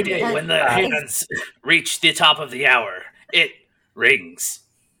 Every day when the hands reach the top of the hour, it rings.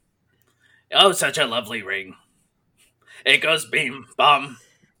 Oh, such a lovely ring. It goes beam, bum,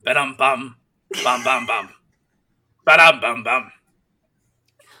 ba-dum, bum, bum, bum, bum, ba-dum, bum, bum.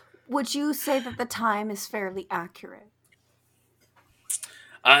 Would you say that the time is fairly accurate?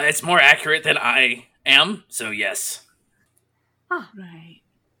 It's more accurate than I am, so yes. Ah, right.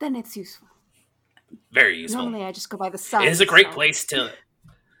 Then it's useful. Very useful. Normally I just go by the sun. It is a great place to...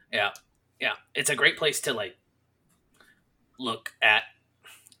 Yeah. It's a great place to, look at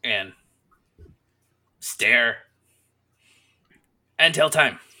and stare and tell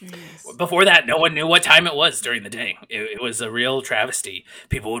time. Yes. Before that, no one knew what time it was during the day. It was a real travesty.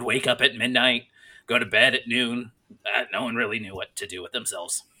 People would wake up at midnight, go to bed at noon. No one really knew what to do with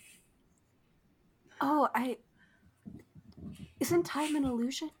themselves. Oh, Isn't time an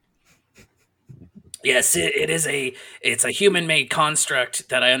illusion? Yes, it's a human-made construct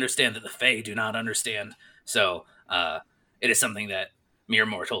that I understand that the Fae do not understand. So it is something that mere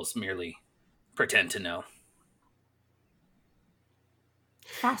mortals merely pretend to know.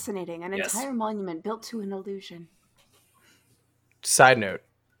 Fascinating. An entire monument built to an illusion. Side note,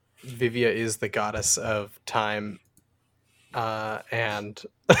 Vivia is the goddess of time and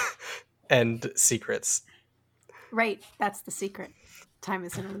and secrets. Right, that's the secret. Time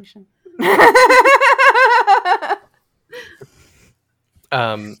is an illusion.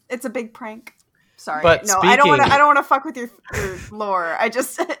 It's a big prank. Sorry, but no, I don't want to fuck with your lore. I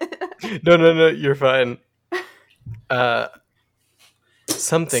just no, you're fine.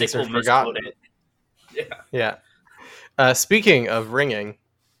 Some things are forgotten. Yeah. Speaking of ringing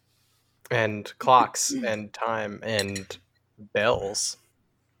and clocks and time and bells,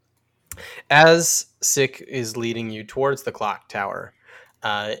 as Sick is leading you towards the clock tower,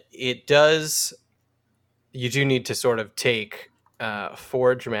 you do need to sort of take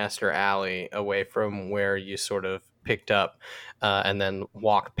Forge Master Alley away from where you sort of picked up and then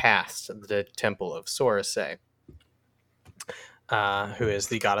walk past the Temple of Sorasay, who is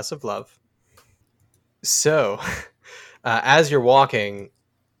the goddess of love. So, as you're walking,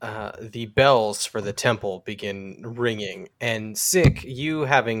 the bells for the temple begin ringing, and Sick, you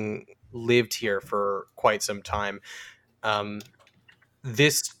having lived here for quite some time,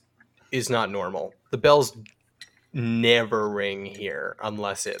 this is not normal. The bells never ring here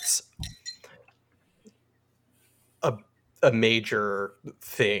unless it's a major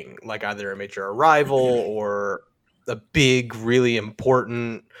thing, like either a major arrival or a big, really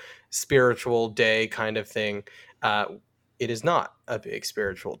important spiritual day kind of thing. It is not a big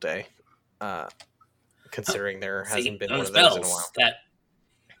spiritual day, considering there See, hasn't been one those of those in a while. bells,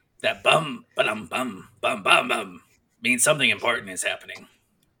 that bum, ba-dum, bum, bum, bum, bum, means something important is happening.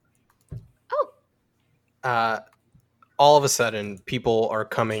 All of a sudden, people are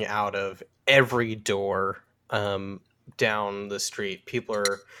coming out of every door down the street. People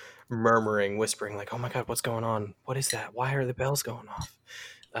are murmuring, whispering, like, "Oh my god, what's going on? What is that? Why are the bells going off?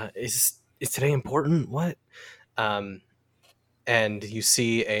 Is today important? What?" And you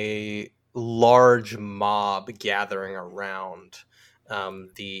see a large mob gathering around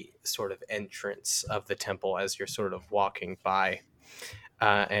the sort of entrance of the temple as you're sort of walking by,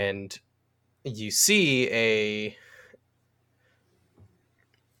 and you see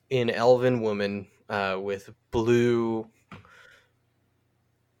an elven woman with blue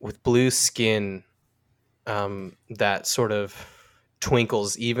skin that sort of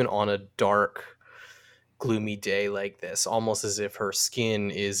twinkles even on a dark, gloomy day like this, almost as if her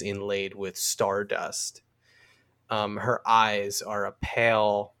skin is inlaid with stardust. Her eyes are a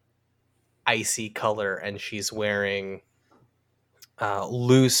pale, icy color, and she's wearing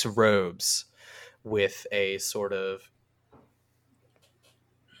loose robes with a sort of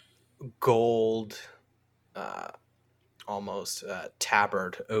gold, almost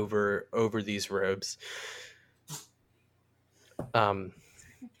tabard over these robes.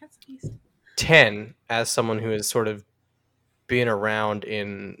 10, as someone who has sort of been around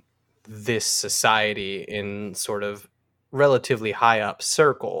in this society in sort of relatively high up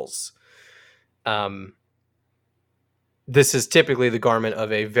circles, this is typically the garment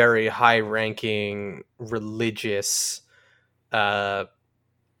of a very high-ranking religious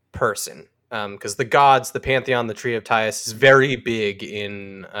person. Because the gods, the pantheon, the Tree of Tias is very big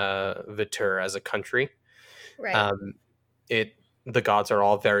in Vitur as a country. Right. The gods are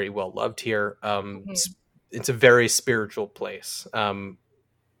all very well loved here. It's a very spiritual place.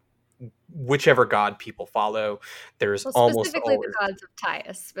 Whichever god people follow, there's almost specifically always the gods of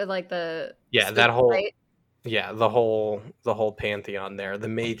Tias, but like the that whole right? the whole pantheon there. The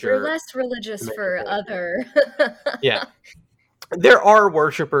major. You're less religious for other. Yeah. There are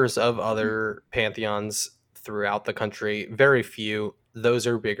worshippers of other pantheons throughout the country. Very few. Those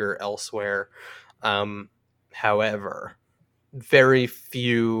are bigger elsewhere. However, very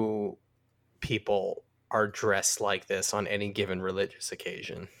few people are dressed like this on any given religious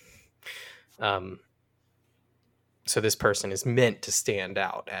occasion. So this person is meant to stand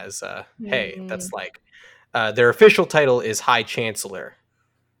out as, hey, that's like, their official title is High Chancellor.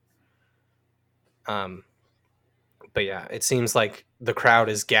 But yeah, it seems like the crowd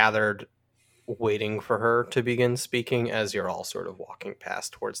is gathered waiting for her to begin speaking as you're all sort of walking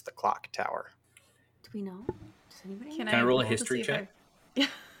past towards the clock tower. Do we know? Does anybody Can I roll a history check? Yeah.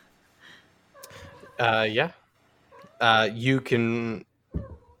 Yeah. You can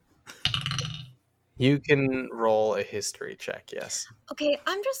roll a history check, yes. Okay,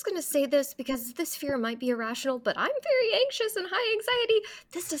 I'm just going to say this because this fear might be irrational, but I'm very anxious and high anxiety.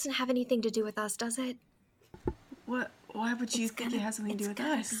 This doesn't have anything to do with us, does it? What? Why would you think it has something to do with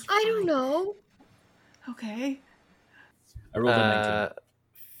us? I don't know. Okay. I rolled a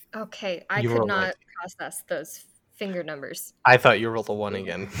 19. Okay, I You could rolled not 19. process those finger numbers. I thought you rolled a 1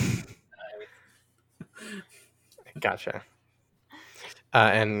 again. Gotcha.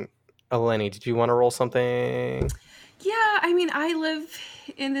 And Eleni, did you want to roll something? Yeah, I mean, I live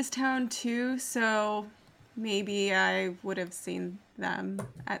in this town too, so maybe I would have seen them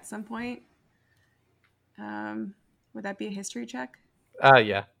at some point. Would that be a history check?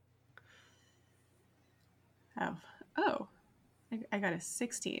 Yeah. Oh, I got a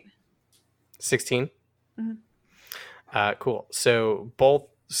 16. 16? Mhm. Cool. So both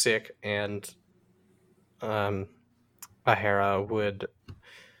Sick and Ahara would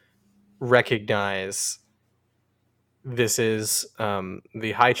recognize this is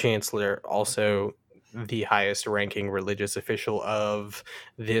the High Chancellor, also the highest ranking religious official of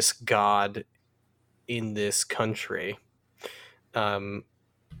this god in this country,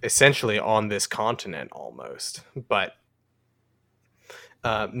 essentially on this continent almost, but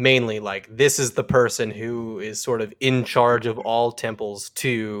mainly like this is the person who is sort of in charge of all temples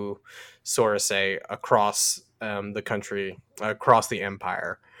to Sorasei across the country, across the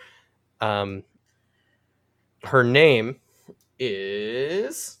empire. Her name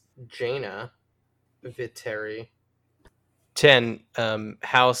is Jaina Viteri 10,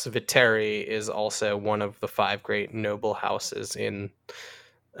 House Viteri is also one of the 5 great noble houses in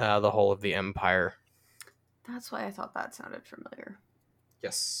the whole of the empire. That's why I thought that sounded familiar.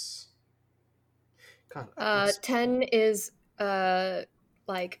 Yes. God, 10 is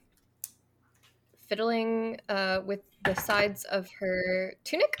like fiddling with the sides of her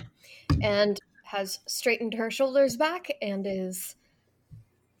tunic and has straightened her shoulders back and is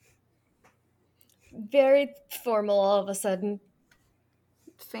very formal all of a sudden.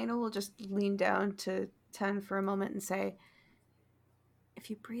 Faina will just lean down to 10 for a moment and say, if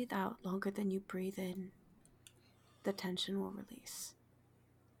you breathe out longer than you breathe in, the tension will release.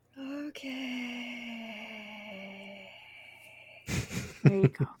 Okay. There you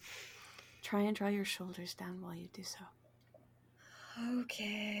go. Try and draw your shoulders down while you do so.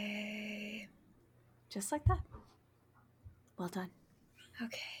 Okay. Just like that. Well done.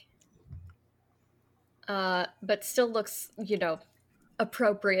 Okay. But still looks,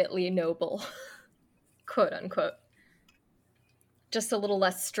 appropriately noble, quote unquote. Just a little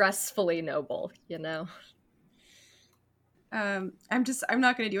less stressfully noble, I'm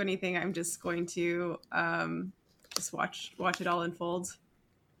not going to do anything. I'm just going to just watch it all unfold.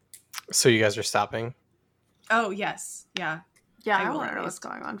 So you guys are stopping? Oh, yes. Yeah. Yeah, I I will want to at know what's least.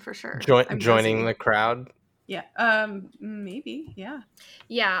 going on for sure. Joining nosy. the crowd? Yeah. Maybe. Yeah.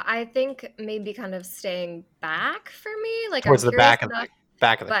 Yeah, I think maybe kind of staying back for me. Like, Towards I'm the curious back of enough,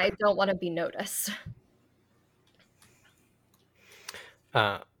 the but I crowd. don't want to be noticed.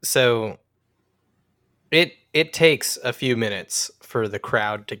 So it takes a few minutes for the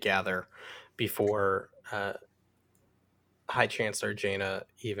crowd to gather before High Chancellor Jaina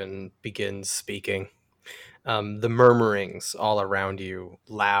even begins speaking. The murmurings all around you,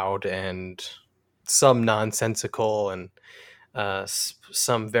 loud and some nonsensical, and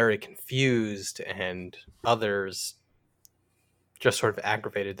some very confused, and others just sort of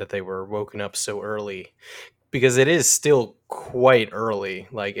aggravated that they were woken up so early, because it is still quite early.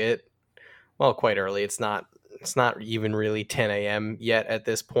 Quite early. It's not even really 10 a.m. yet at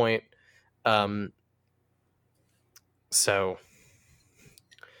this point. So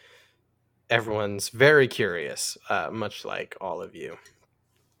everyone's very curious, much like all of you.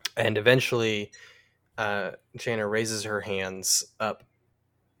 And eventually, Jaina raises her hands up,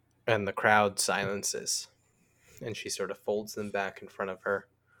 and the crowd silences. And she sort of folds them back in front of her.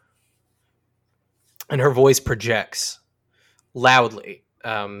 And her voice projects loudly,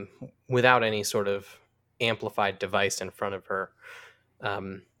 without any sort of amplified device in front of her.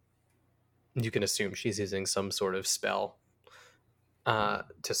 You can assume she's using some sort of spell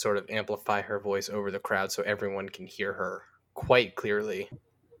to sort of amplify her voice over the crowd so everyone can hear her quite clearly.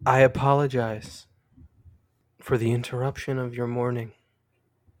 I apologize for the interruption of your morning.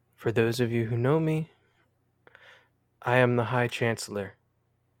 For those of you who know me, I am the High Chancellor,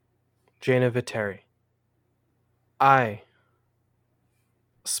 Jaina Viteri. I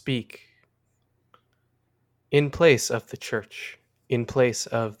speak in place of the church, in place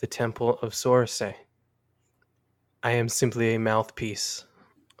of the Temple of Sorase. I am simply a mouthpiece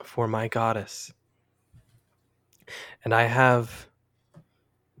for my goddess. And I have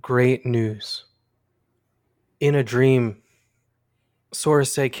great news. In a dream,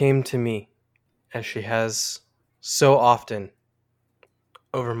 Sorase came to me, as she has so often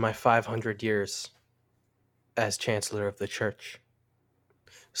over my 500 years as Chancellor of the Church.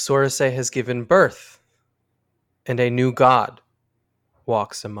 Sorase has given birth, and a new god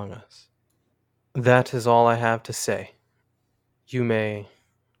walks among us. That is all I have to say. You may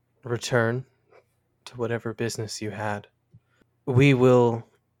return to whatever business you had. We will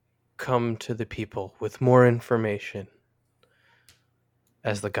come to the people with more information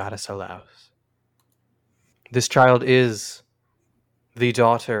as the goddess allows. This child is the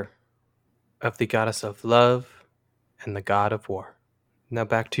daughter of the goddess of love and the god of war. Now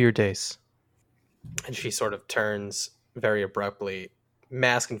back to your days. And she sort of turns very abruptly,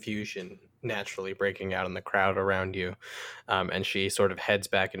 mass confusion naturally breaking out in the crowd around you. And she sort of heads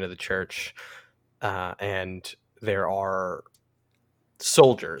back into the church. And there are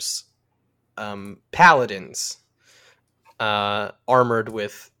soldiers, paladins, armored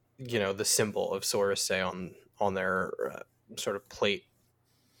with, the symbol of Sorase on their sort of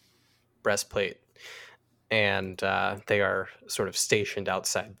breastplate. And they are sort of stationed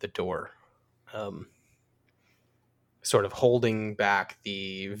outside the door, sort of holding back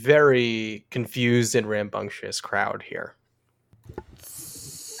the very confused and rambunctious crowd here.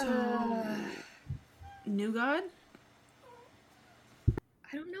 So, new god?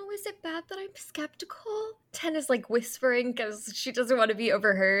 I don't know, is it bad that I'm skeptical? Ten is like whispering because she doesn't want to be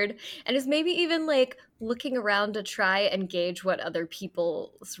overheard, and is maybe even like looking around to try and gauge what other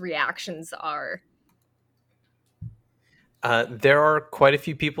people's reactions are. There are quite a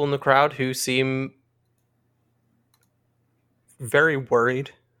few people in the crowd who seem very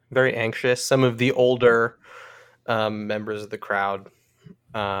worried, very anxious. Some of the older members of the crowd.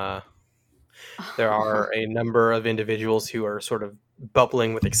 There are a number of individuals who are sort of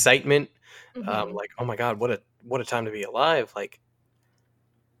bubbling with excitement, Mhm. like, "Oh my god, what a time to be alive!" Like,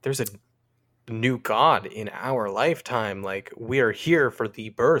 there's a new god in our lifetime. Like, we are here for the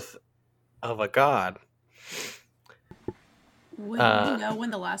birth of a god. Would Uh, we know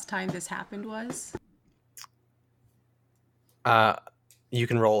when the last time this happened was? You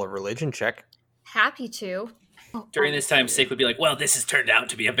can roll a religion check. Happy to. During this time, Honestly. Sick would be like, well, this has turned out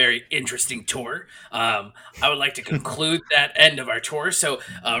to be a very interesting tour. I would like to conclude that end of our tour. So,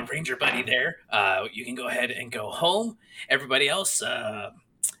 Ranger Buddy there, you can go ahead and go home. Everybody else,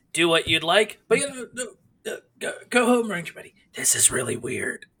 do what you'd like. But, go home, Ranger Buddy. This is really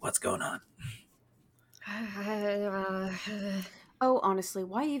weird. What's going on? Oh, honestly,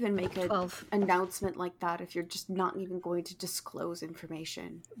 why even make an 12. announcement like that if you're just not even going to disclose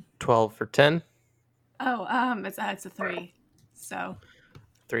information? 12 for 10. Oh, it's a 3. So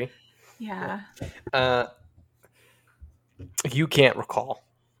 3. yeah. You can't recall,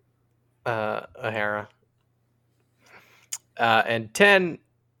 Ahara. And 10,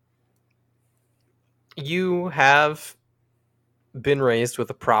 you have been raised with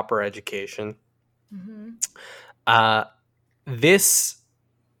a proper education. Mhm. This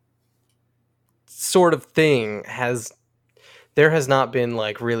sort of thing there has not been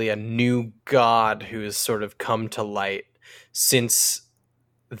like really a new god who's sort of come to light since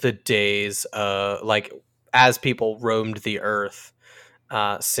the days like as people roamed the earth,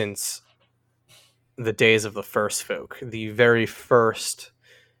 since the days of the first folk, the very first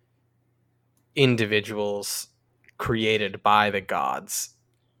individuals created by the gods.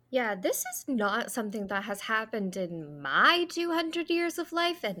 Yeah, this is not something that has happened in my 200 years of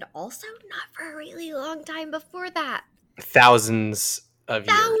life, and also not for a really long time before that. Thousands of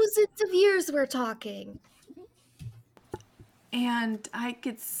years. Thousands of years we're talking. And I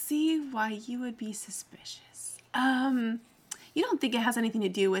could see why you would be suspicious. You don't think it has anything to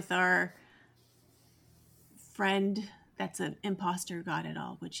do with our friend that's an imposter god at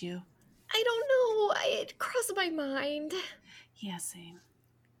all, would you? I don't know. It crossed my mind. Yeah, same.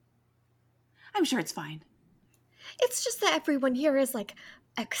 I'm sure it's fine. It's just that everyone here is like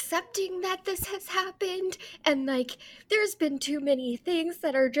accepting that this has happened, and like there's been too many things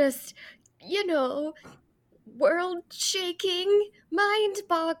that are just, world shaking, mind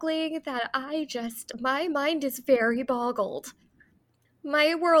boggling, that my mind is very boggled.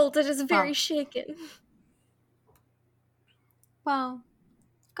 My world is very Well. shaken. Well,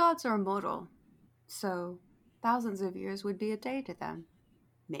 gods are immortal, so thousands of years would be a day to them.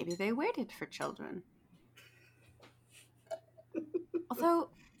 Maybe they waited for children. Although,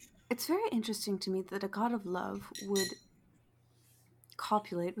 it's very interesting to me that a god of love would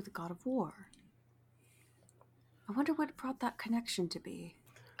copulate with a god of war. I wonder what brought that connection to be.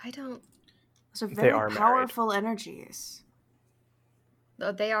 I don't. Those are They very are married. powerful energies.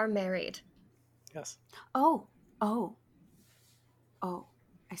 Though they are married. Yes. Oh,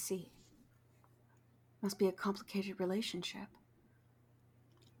 I see. Must be a complicated relationship.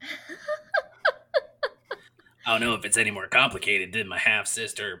 I don't know if it's any more complicated than my half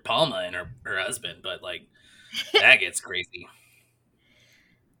sister Palma and her husband, but like that gets crazy.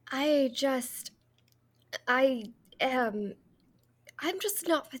 I'm just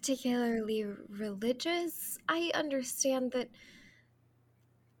not particularly religious. I understand that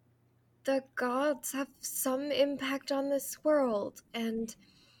the gods have some impact on this world, and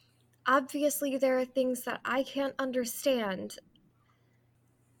obviously there are things that I can't understand.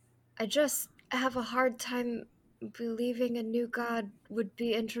 I just have a hard time believing a new god would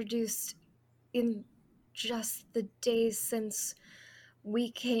be introduced in just the days since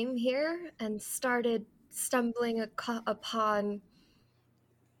we came here and started stumbling upon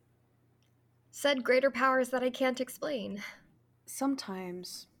said greater powers that I can't explain.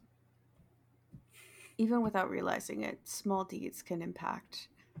 Sometimes, even without realizing it, small deeds can impact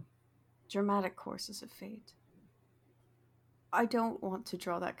dramatic courses of fate. I don't want to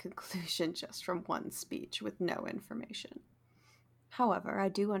draw that conclusion just from one speech with no information. However, I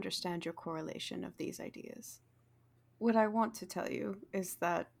do understand your correlation of these ideas. What I want to tell you is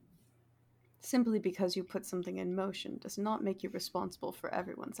that simply because you put something in motion does not make you responsible for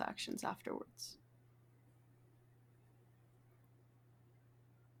everyone's actions afterwards.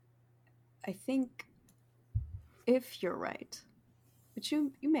 I think if you're right, but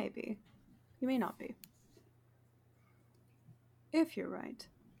you may be, you may not be. If you're right,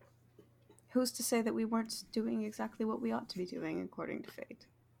 who's to say that we weren't doing exactly what we ought to be doing according to fate?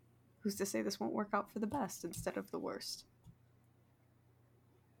 Who's to say this won't work out for the best instead of the worst?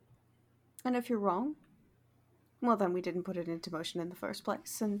 And if you're wrong, well, then we didn't put it into motion in the first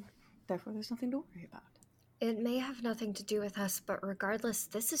place, and therefore there's nothing to worry about. It may have nothing to do with us, but regardless,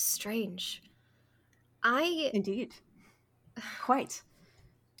 this is strange. Indeed. Quite.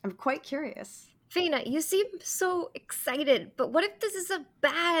 I'm quite curious. Feyna, you seem so excited, but what if this is a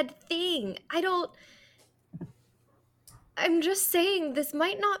bad thing? I'm just saying this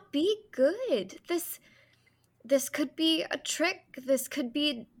might not be good. This could be a trick. This could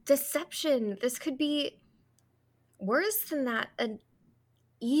be deception. This could be worse than that, an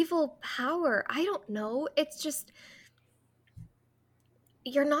evil power. I don't know. It's just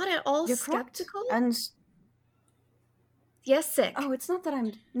you're not at all You're correct. skeptical. And Yes, Sick. oh, it's not that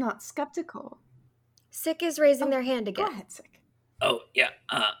I'm not skeptical. Sick is raising Oh, their hand Go again. ahead, Sick. Oh, yeah.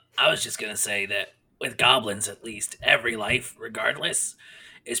 I was just going to say that with goblins, at least, every life, regardless,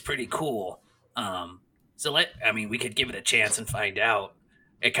 is pretty cool. So we could give it a chance and find out.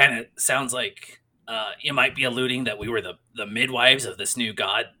 It kind of sounds like you might be alluding that we were the midwives of this new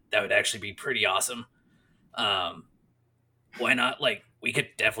god. That would actually be pretty awesome. Why not? Like, we could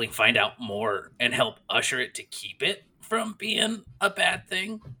definitely find out more and help usher it to keep it from being a bad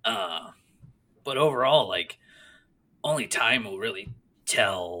thing. But overall, like, only time will really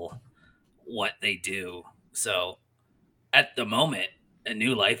tell what they do. So at the moment, a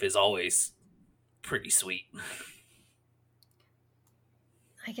new life is always pretty sweet.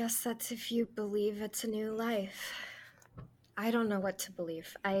 I guess that's if you believe it's a new life. I don't know what to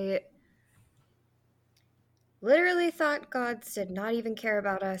believe. I literally thought gods did not even care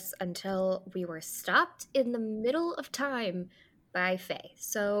about us until we were stopped in the middle of time by Fae.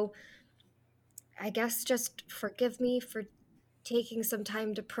 So I guess just forgive me for taking some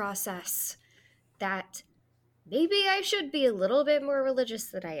time to process that maybe I should be a little bit more religious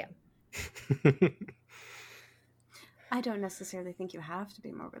than I am. I don't necessarily think you have to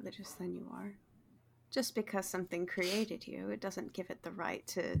be more religious than you are. Just because something created you, it doesn't give it the right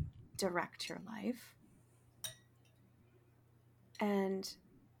to direct your life. And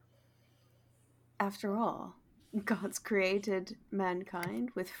after all, God's created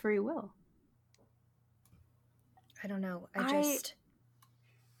mankind with free will. I don't know. I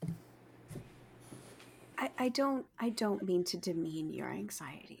don't mean to demean your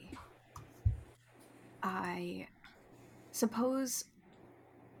anxiety. I suppose,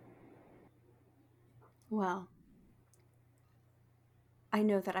 well, I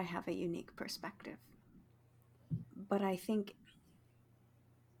know that I have a unique perspective, but I think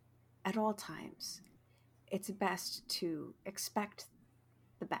at all times it's best to expect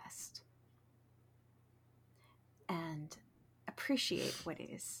the best and appreciate what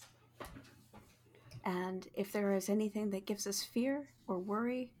is. And if there is anything that gives us fear or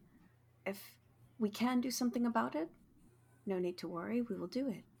worry, if we can do something about it, no need to worry, we will do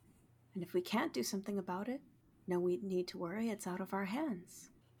it. And if we can't do something about it, no need to worry, it's out of our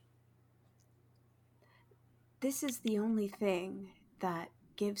hands. This is the only thing that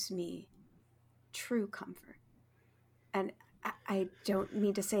gives me true comfort. And I don't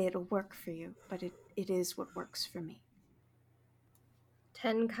mean to say it'll work for you, but it is what works for me.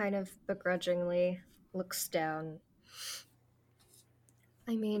 10 kind of begrudgingly looks down.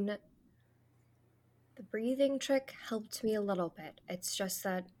 I mean, the breathing trick helped me a little bit. It's just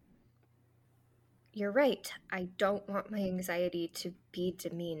that you're right. I don't want my anxiety to be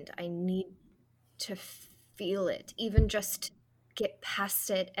demeaned. I need to feel it, even just get past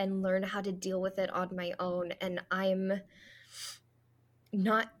it and learn how to deal with it on my own. And I'm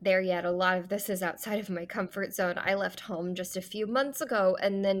not there yet. A lot of this is outside of my comfort zone. I left home just a few months ago,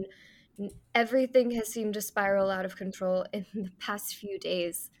 and then everything has seemed to spiral out of control in the past few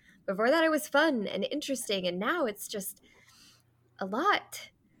days. Before that, it was fun and interesting, and now it's just a lot.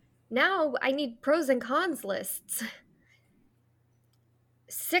 Now I need pros and cons lists.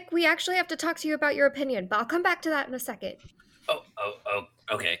 Sick, we actually have to talk to you about your opinion, but I'll come back to that in a second. Oh,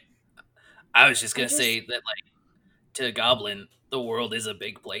 okay. I was just gonna say that, like, to a goblin, the world is a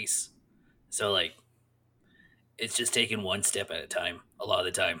big place. So, like, it's just taking one step at a time, a lot of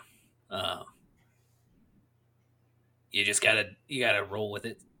the time. You just gotta roll with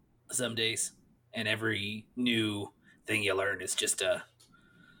it some days. And every new thing you learn is just a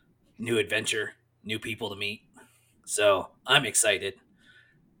new adventure, new people to meet. So, I'm excited.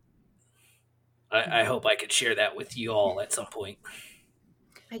 I hope I could share that with you all at some point.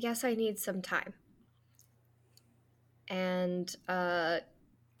 I guess I need some time. And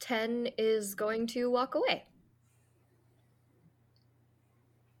 10 is going to walk away.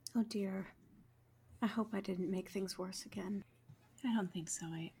 Oh dear. I hope I didn't make things worse again. I don't think so.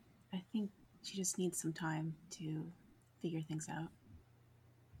 I think she just needs some time to figure things out.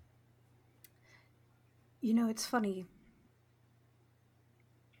 You know, it's funny.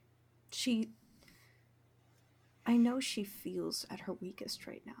 I know she feels at her weakest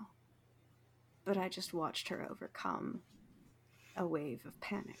right now, but I just watched her overcome a wave of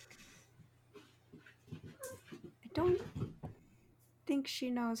panic. I don't think she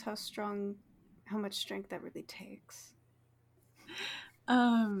knows how much strength that really takes.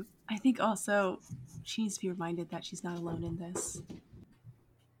 I think also she needs to be reminded that she's not alone in this.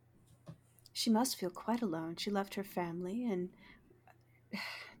 She must feel quite alone. She left her family, and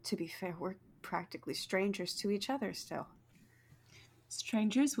to be fair, we're practically strangers to each other still.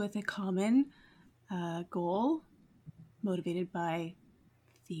 Strangers with a common goal, motivated by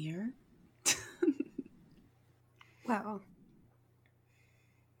fear. Well,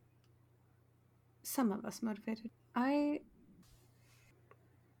 some of us motivated.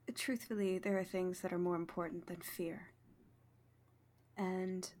 Truthfully, there are things that are more important than fear.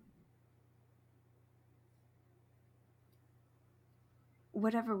 And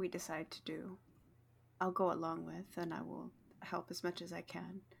whatever we decide to do, I'll go along with, and I will help as much as I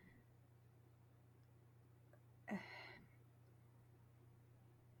can.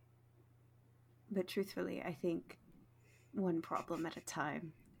 But truthfully, I think one problem at a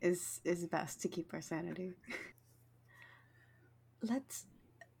time is best to keep our sanity.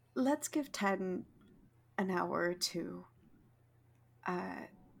 Let's give 10 an hour or two.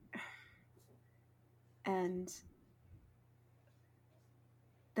 And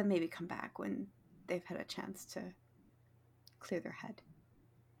then maybe come back when they've had a chance to clear their head.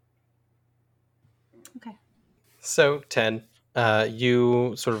 Okay. So, 10,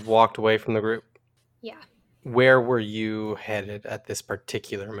 you sort of walked away from the group. Yeah. Where were you headed at this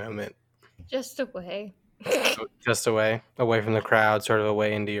particular moment? Just away. Just away from the crowd, sort of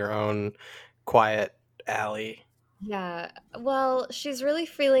away into your own quiet alley. Yeah. Well, she's really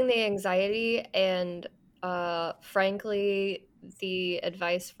feeling the anxiety, and frankly, the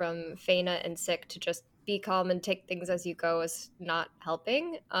advice from Faina and Sick to just be calm and take things as you go is not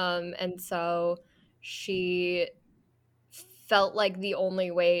helping. And so she felt like the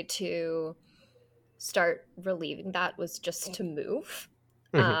only way to start relieving that was just to move.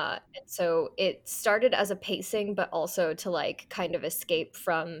 Mhm. And so it started as a pacing, but also to like kind of escape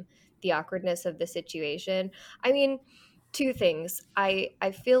from the awkwardness of the situation. I mean, two things. I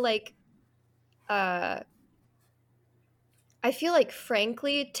feel like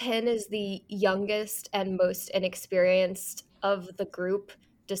frankly 10 is the youngest and most inexperienced of the group,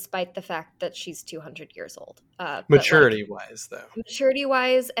 despite the fact that she's 200 years old. But like Maturity wise, though. maturity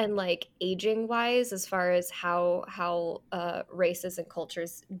wise and like aging wise, as far as how races and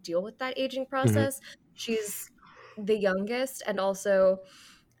cultures deal with that aging process, she's the youngest. And also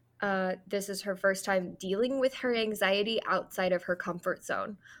this is her first time dealing with her anxiety outside of her comfort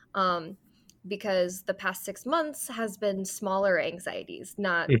zone, because the past 6 months has been smaller anxieties,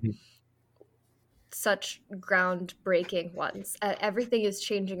 not Mhm. such groundbreaking ones. Everything is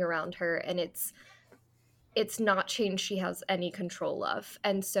changing around her, and it's not change she has any control of.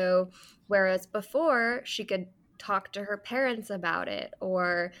 And so whereas before she could talk to her parents about it,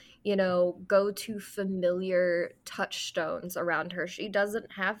 or go to familiar touchstones around her, she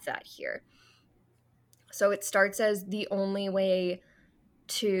doesn't have that here. So it starts as the only way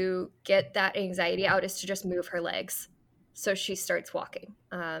to get that anxiety out is to just move her legs. So she starts walking,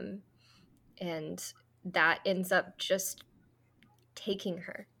 and that ends up just taking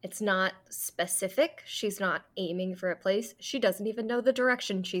her. It's not specific. She's not aiming for a place. She doesn't even know the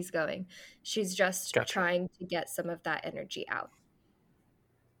direction she's going. She's just Gotcha. trying to get some of that energy out.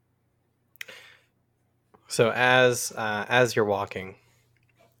 So as you're walking,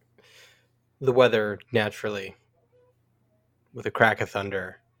 the weather naturally, with a crack of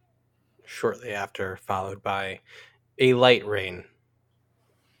thunder, shortly after, followed by a light rain.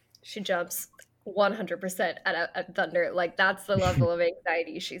 She jumps 100% at thunder. Like, that's the level of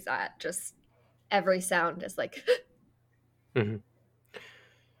anxiety she's at. Just every sound is like... Mm-hmm.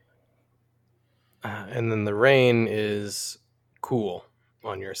 And then the rain is cool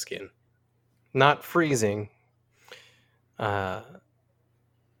on your skin. Not freezing, but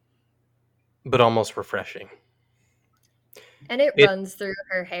almost refreshing. And it runs through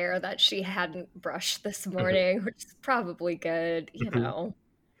her hair that she hadn't brushed this morning, which is probably good, you know.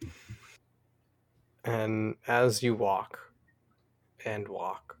 And as you walk, and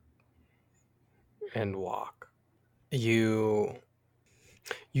walk and walk. You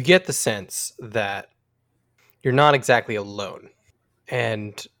get the sense that you're not exactly alone.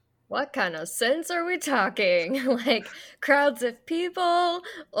 And What kind of sense are we talking? Like crowds of people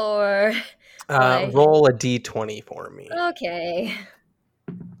or like roll a d20 for me. okay.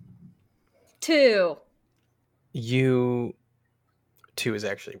 2. 2 is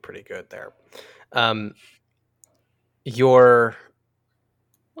actually pretty good there. Your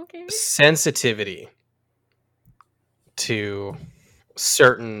Okay. sensitivity to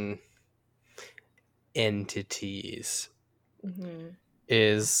certain entities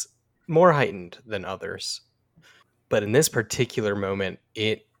is more heightened than others. But in this particular moment,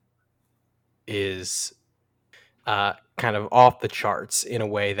 it is kind of off the charts in a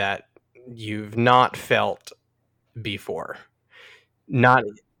way that you've not felt before. Not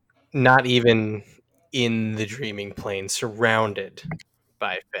even in the dreaming plane, surrounded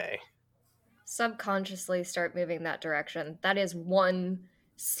by Fae. Subconsciously start moving that direction. That is one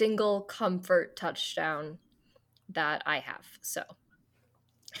single comfort touchdown that I have. So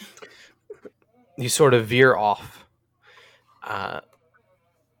You sort of veer off,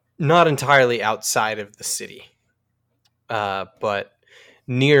 not entirely outside of the city, but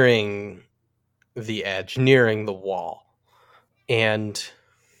nearing the edge, nearing the wall. And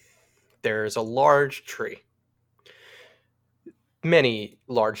there's a large tree. Many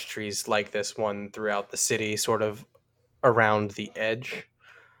large trees like this one throughout the city, sort of around the edge.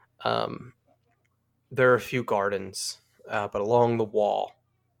 There are a few gardens, but along the wall,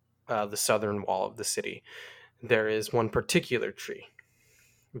 the southern wall of the city, there is one particular tree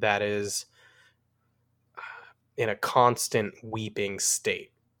that is in a constant weeping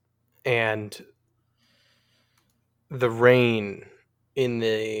state. And the rain in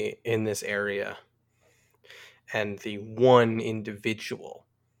this area and the one individual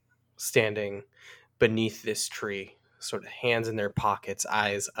standing beneath this tree, sort of hands in their pockets,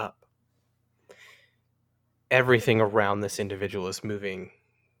 eyes up. Everything around this individual is moving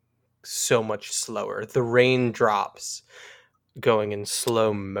so much slower. The raindrops going in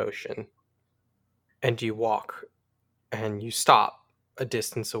slow motion. And you walk and you stop a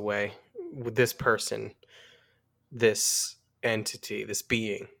distance away with this person, this entity, this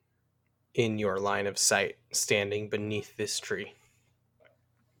being in your line of sight, standing beneath this tree.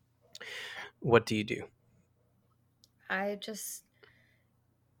 What do you do? I just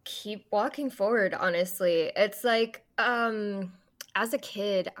keep walking forward, honestly. It's like as a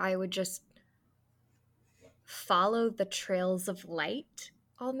kid, I would just follow the trails of light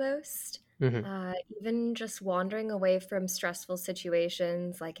almost. Even just wandering away from stressful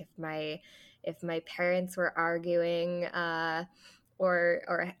situations, like if my parents were arguing,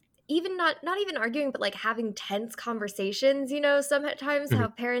 or even not even arguing, but like having tense conversations. Sometimes how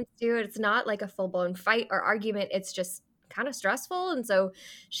parents do it. It's not like a full blown fight or argument. It's just kind of stressful, and so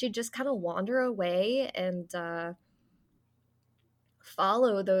she'd just kind of wander away and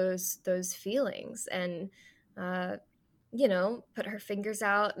follow those feelings and put her fingers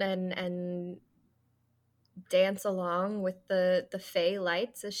out and dance along with the fey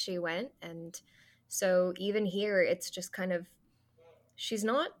lights as she went. And so even here, it's just kind of, she's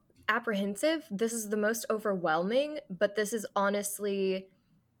not apprehensive. This is the most overwhelming, but this is honestly,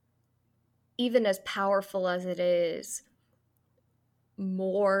 even as powerful as it is,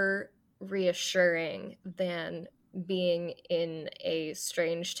 more reassuring than being in a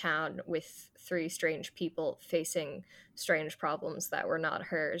strange town with 3 strange people facing strange problems that were not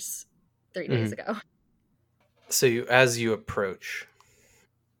hers 3 days ago. So as you approach,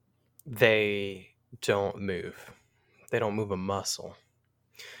 they don't move. They don't move a muscle.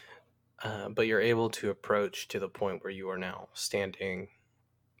 But you're able to approach to the point where you are now standing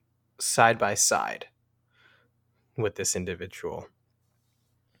side by side with this individual.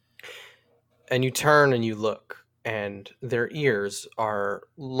 And you turn and you look, and their ears are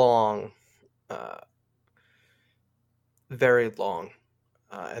long, very long,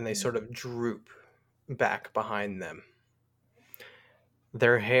 and they sort of droop back behind them.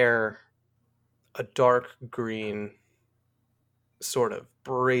 Their hair, a dark green, sort of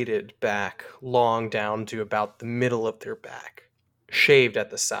braided back, long down to about the middle of their back, shaved at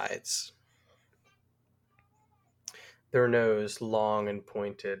the sides. Their nose long and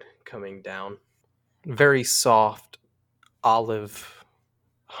pointed, coming down. Very soft, olive,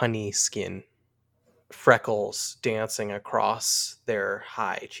 honey skin. Freckles dancing across their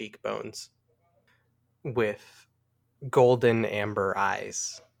high cheekbones. With golden amber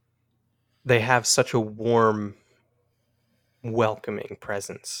eyes. They have such a warm, welcoming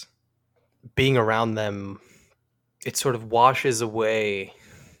presence. Being around them it sort of washes away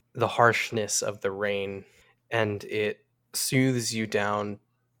the harshness of the rain, and it soothes you down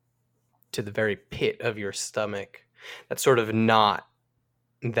to the very pit of your stomach. That sort of knot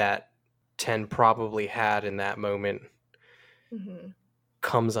that Ten probably had in that moment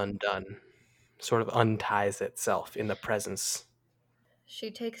comes undone, sort of unties itself in the presence.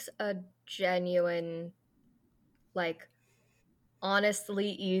 She takes a genuine, like, honestly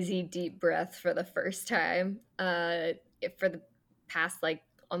easy deep breath for the first time for the past like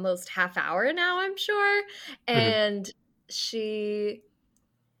almost half hour now, I'm sure. And she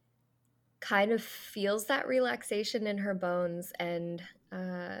kind of feels that relaxation in her bones, and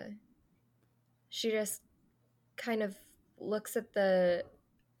she just kind of looks at the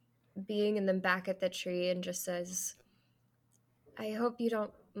being and then back at the tree and just says, I hope you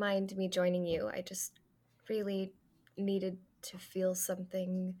don't mind me joining you. I just really needed to feel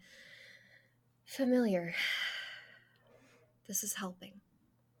something familiar. This is helping.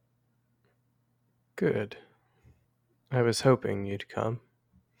 Good. I was hoping you'd come.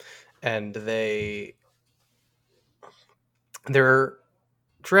 And they're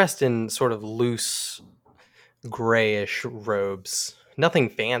dressed in sort of loose grayish robes. Nothing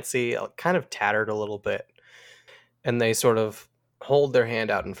fancy, kind of tattered a little bit. And they sort of hold their hand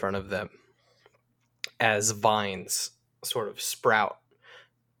out in front of them as vines sort of sprout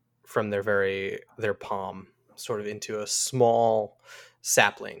from their palm sort of into a small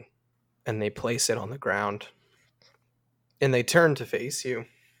sapling, and they place it on the ground. And they turn to face you.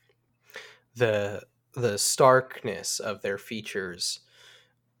 The starkness of their features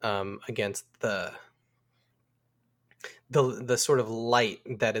against the sort of light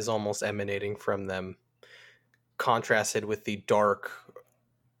that is almost emanating from them, contrasted with the dark,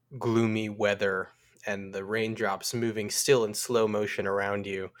 gloomy weather and the raindrops moving still in slow motion around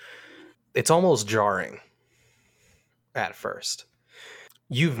you. It's almost jarring at first.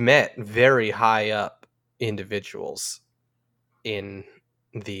 You've met very high up individuals in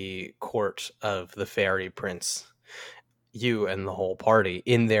the court of the fairy prince, you and the whole party,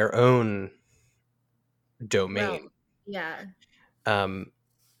 in their own domain. Yeah.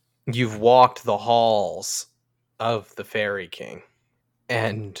 You've walked the halls of the Fairy King,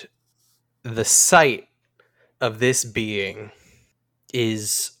 and the sight of this being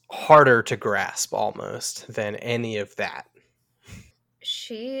is harder to grasp almost than any of that.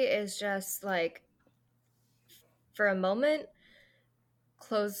 She is just like, for a moment,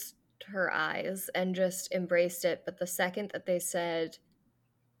 closed her eyes and just embraced it. But the second that they said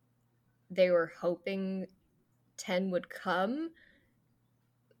they were hoping Ten would come,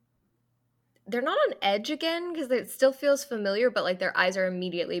 they're not on edge again because it still feels familiar, but like their eyes are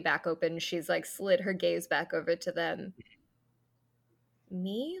immediately back open. She's like slid her gaze back over to them.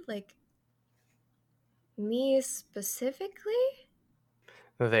 Me? Like, me specifically?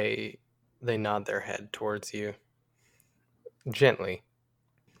 They nod their head towards you gently.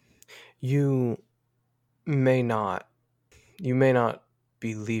 You may not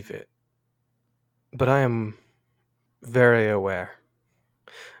believe it, but I am very aware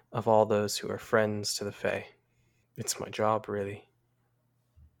of all those who are friends to the Fae. It's my job, really.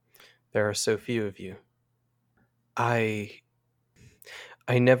 There are so few of you. I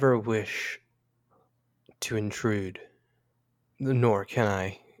never wish to intrude, nor can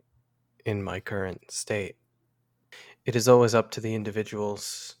I in my current state. It is always up to the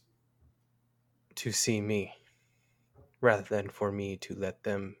individuals to see me, rather than for me to let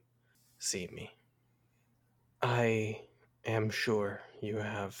them see me. I am sure you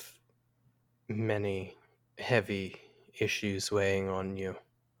have many heavy issues weighing on you.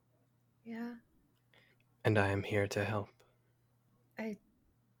 Yeah. And I am here to help. I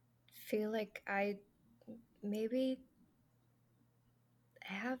feel like I maybe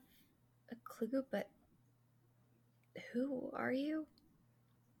have a clue, but who are you?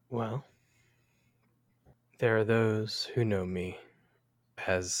 Well, there are those who know me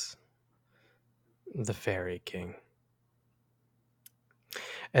as the Fairy King.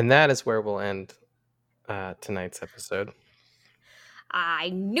 And that is where we'll end tonight's episode. I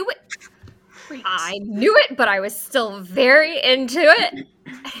knew it. I knew it, but I was still very into it.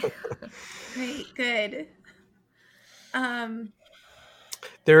 Great, good.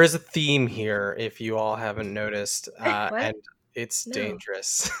 There is a theme here, if you all haven't noticed, What? and it's No.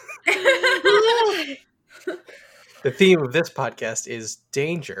 dangerous. The theme of this podcast is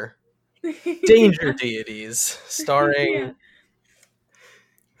danger. Danger deities, starring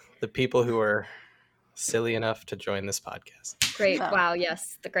the people who are silly enough to join this podcast. Great. Well. Wow.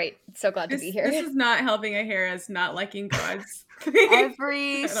 Yes. Great. So glad to be here. This is not helping Ahira's not liking gods.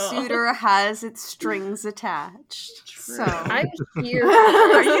 Every At all. suitor has its strings attached. So I'm here.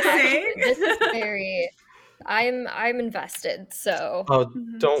 Are you saying? This is very. I'm invested. So Oh,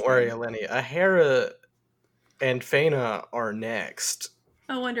 Mhm, don't worry, same. Eleni. Ahera and Faina are next.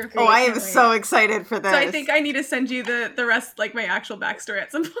 Oh, wonderful. oh, I am Can't wait. so excited for this. So I think I need to send you the rest, like my actual backstory at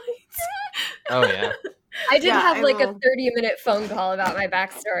some point. Oh yeah. I did Yeah, have I like a will- 30-minute phone call about my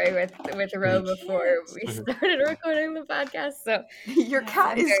backstory with Ro before we Mhm. started recording the podcast. So Your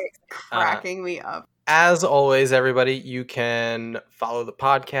cat is very cracking me up. As always, everybody, you can follow the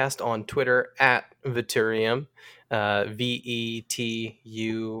podcast on Twitter at Veturium,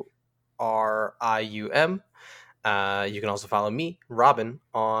 VETURIUM. You can also follow me, Robin,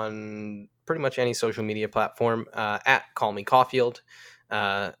 on pretty much any social media platform at Call Me Caulfield.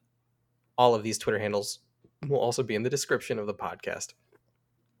 All of these Twitter handles will also be in the description of the podcast.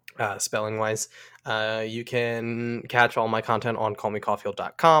 Spelling wise, you can catch all my content on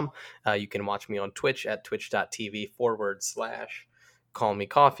callmecaulfield.com. You can watch me on Twitch at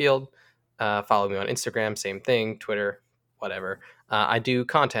twitch.tv/callmecaulfield. Follow me on Instagram, same thing, Twitter, whatever. I do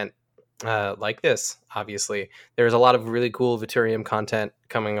content like this, obviously. There's a lot of really cool Veturium content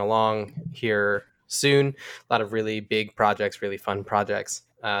coming along here soon. A lot of really big projects, really fun projects.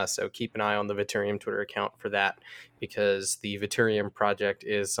 So keep an eye on the Veturium Twitter account for that, because the Veturium project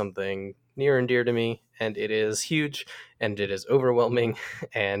is something near and dear to me, and it is huge, and it is overwhelming,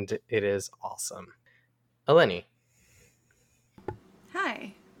 and it is awesome. Eleni.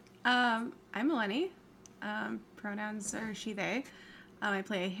 Hi, I'm Eleni. Pronouns are she, they. I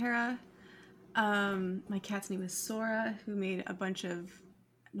play Ahira. My cat's name is Sora, who made a bunch of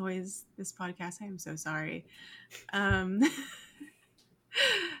noise this podcast. I am so sorry.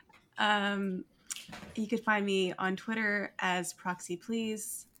 You could find me on Twitter as Proxy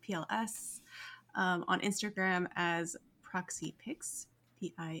Please, PLS, on Instagram as ProxyPix,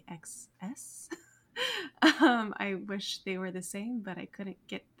 PIXS. I wish they were the same, but I couldn't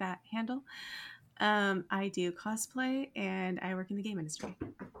get that handle. I do cosplay and I work in the game industry.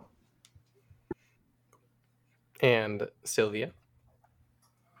 And Sylvia.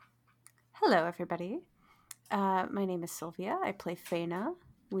 Hello, everybody. My name is Sylvia. I play Faina.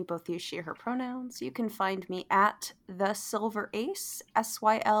 We both use she, her pronouns. You can find me at The Silver Ace,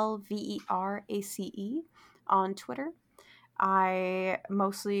 SYLVERACE, on Twitter. I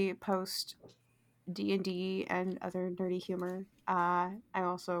mostly post D&D and other nerdy humor. I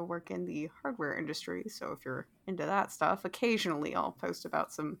also work in the hardware industry, so if you're into that stuff, occasionally I'll post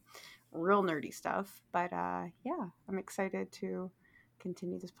about some real nerdy stuff. But yeah, I'm excited to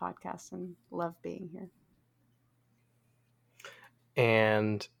continue this podcast and love being here.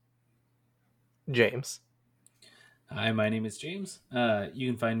 And James. Hi, my name is James.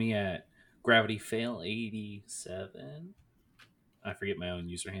 You can find me at GravityFail87. I forget my own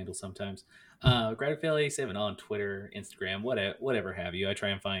user handle sometimes. GravityFail87 on Twitter, Instagram, whatever have you. I try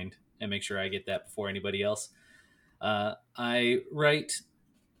and find and make sure I get that before anybody else. I write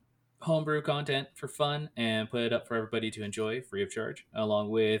homebrew content for fun and put it up for everybody to enjoy free of charge, along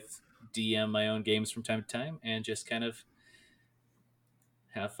with DM my own games from time to time and just kind of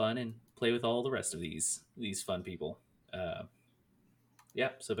have fun and play with all the rest of these fun people.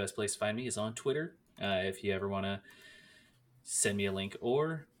 So best place to find me is on Twitter. If you ever want to send me a link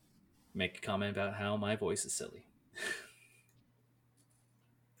or make a comment about how my voice is silly.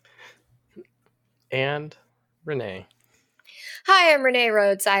 And Renee. Hi, I'm Renee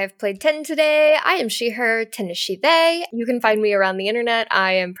Rhodes. I have played Ten today. I am she, her, Ten is she, they. You can find me around the internet.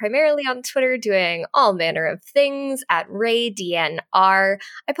 I am primarily on Twitter doing all manner of things at RayDNR.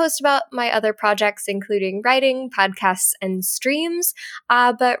 I post about my other projects, including writing, podcasts, and streams.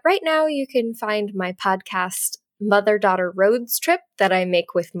 But right now, you can find my podcast, Mother-Daughter Rhodes Trip, that I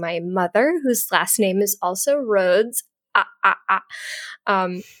make with my mother, whose last name is also Rhodes.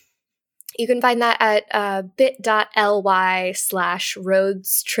 You can find that at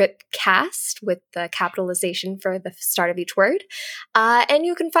bit.ly/RhodesTripCast with the capitalization for the start of each word. And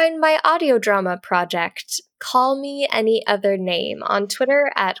you can find my audio drama project, Call Me Any Other Name, on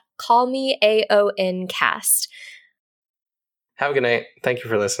Twitter at CallMeAONcast. Have a good night. Thank you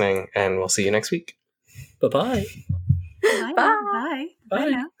for listening, and we'll see you next week. Bye-bye. Bye. Bye. Bye. Bye.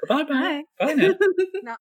 now. Bye-bye. Bye. Bye now. No.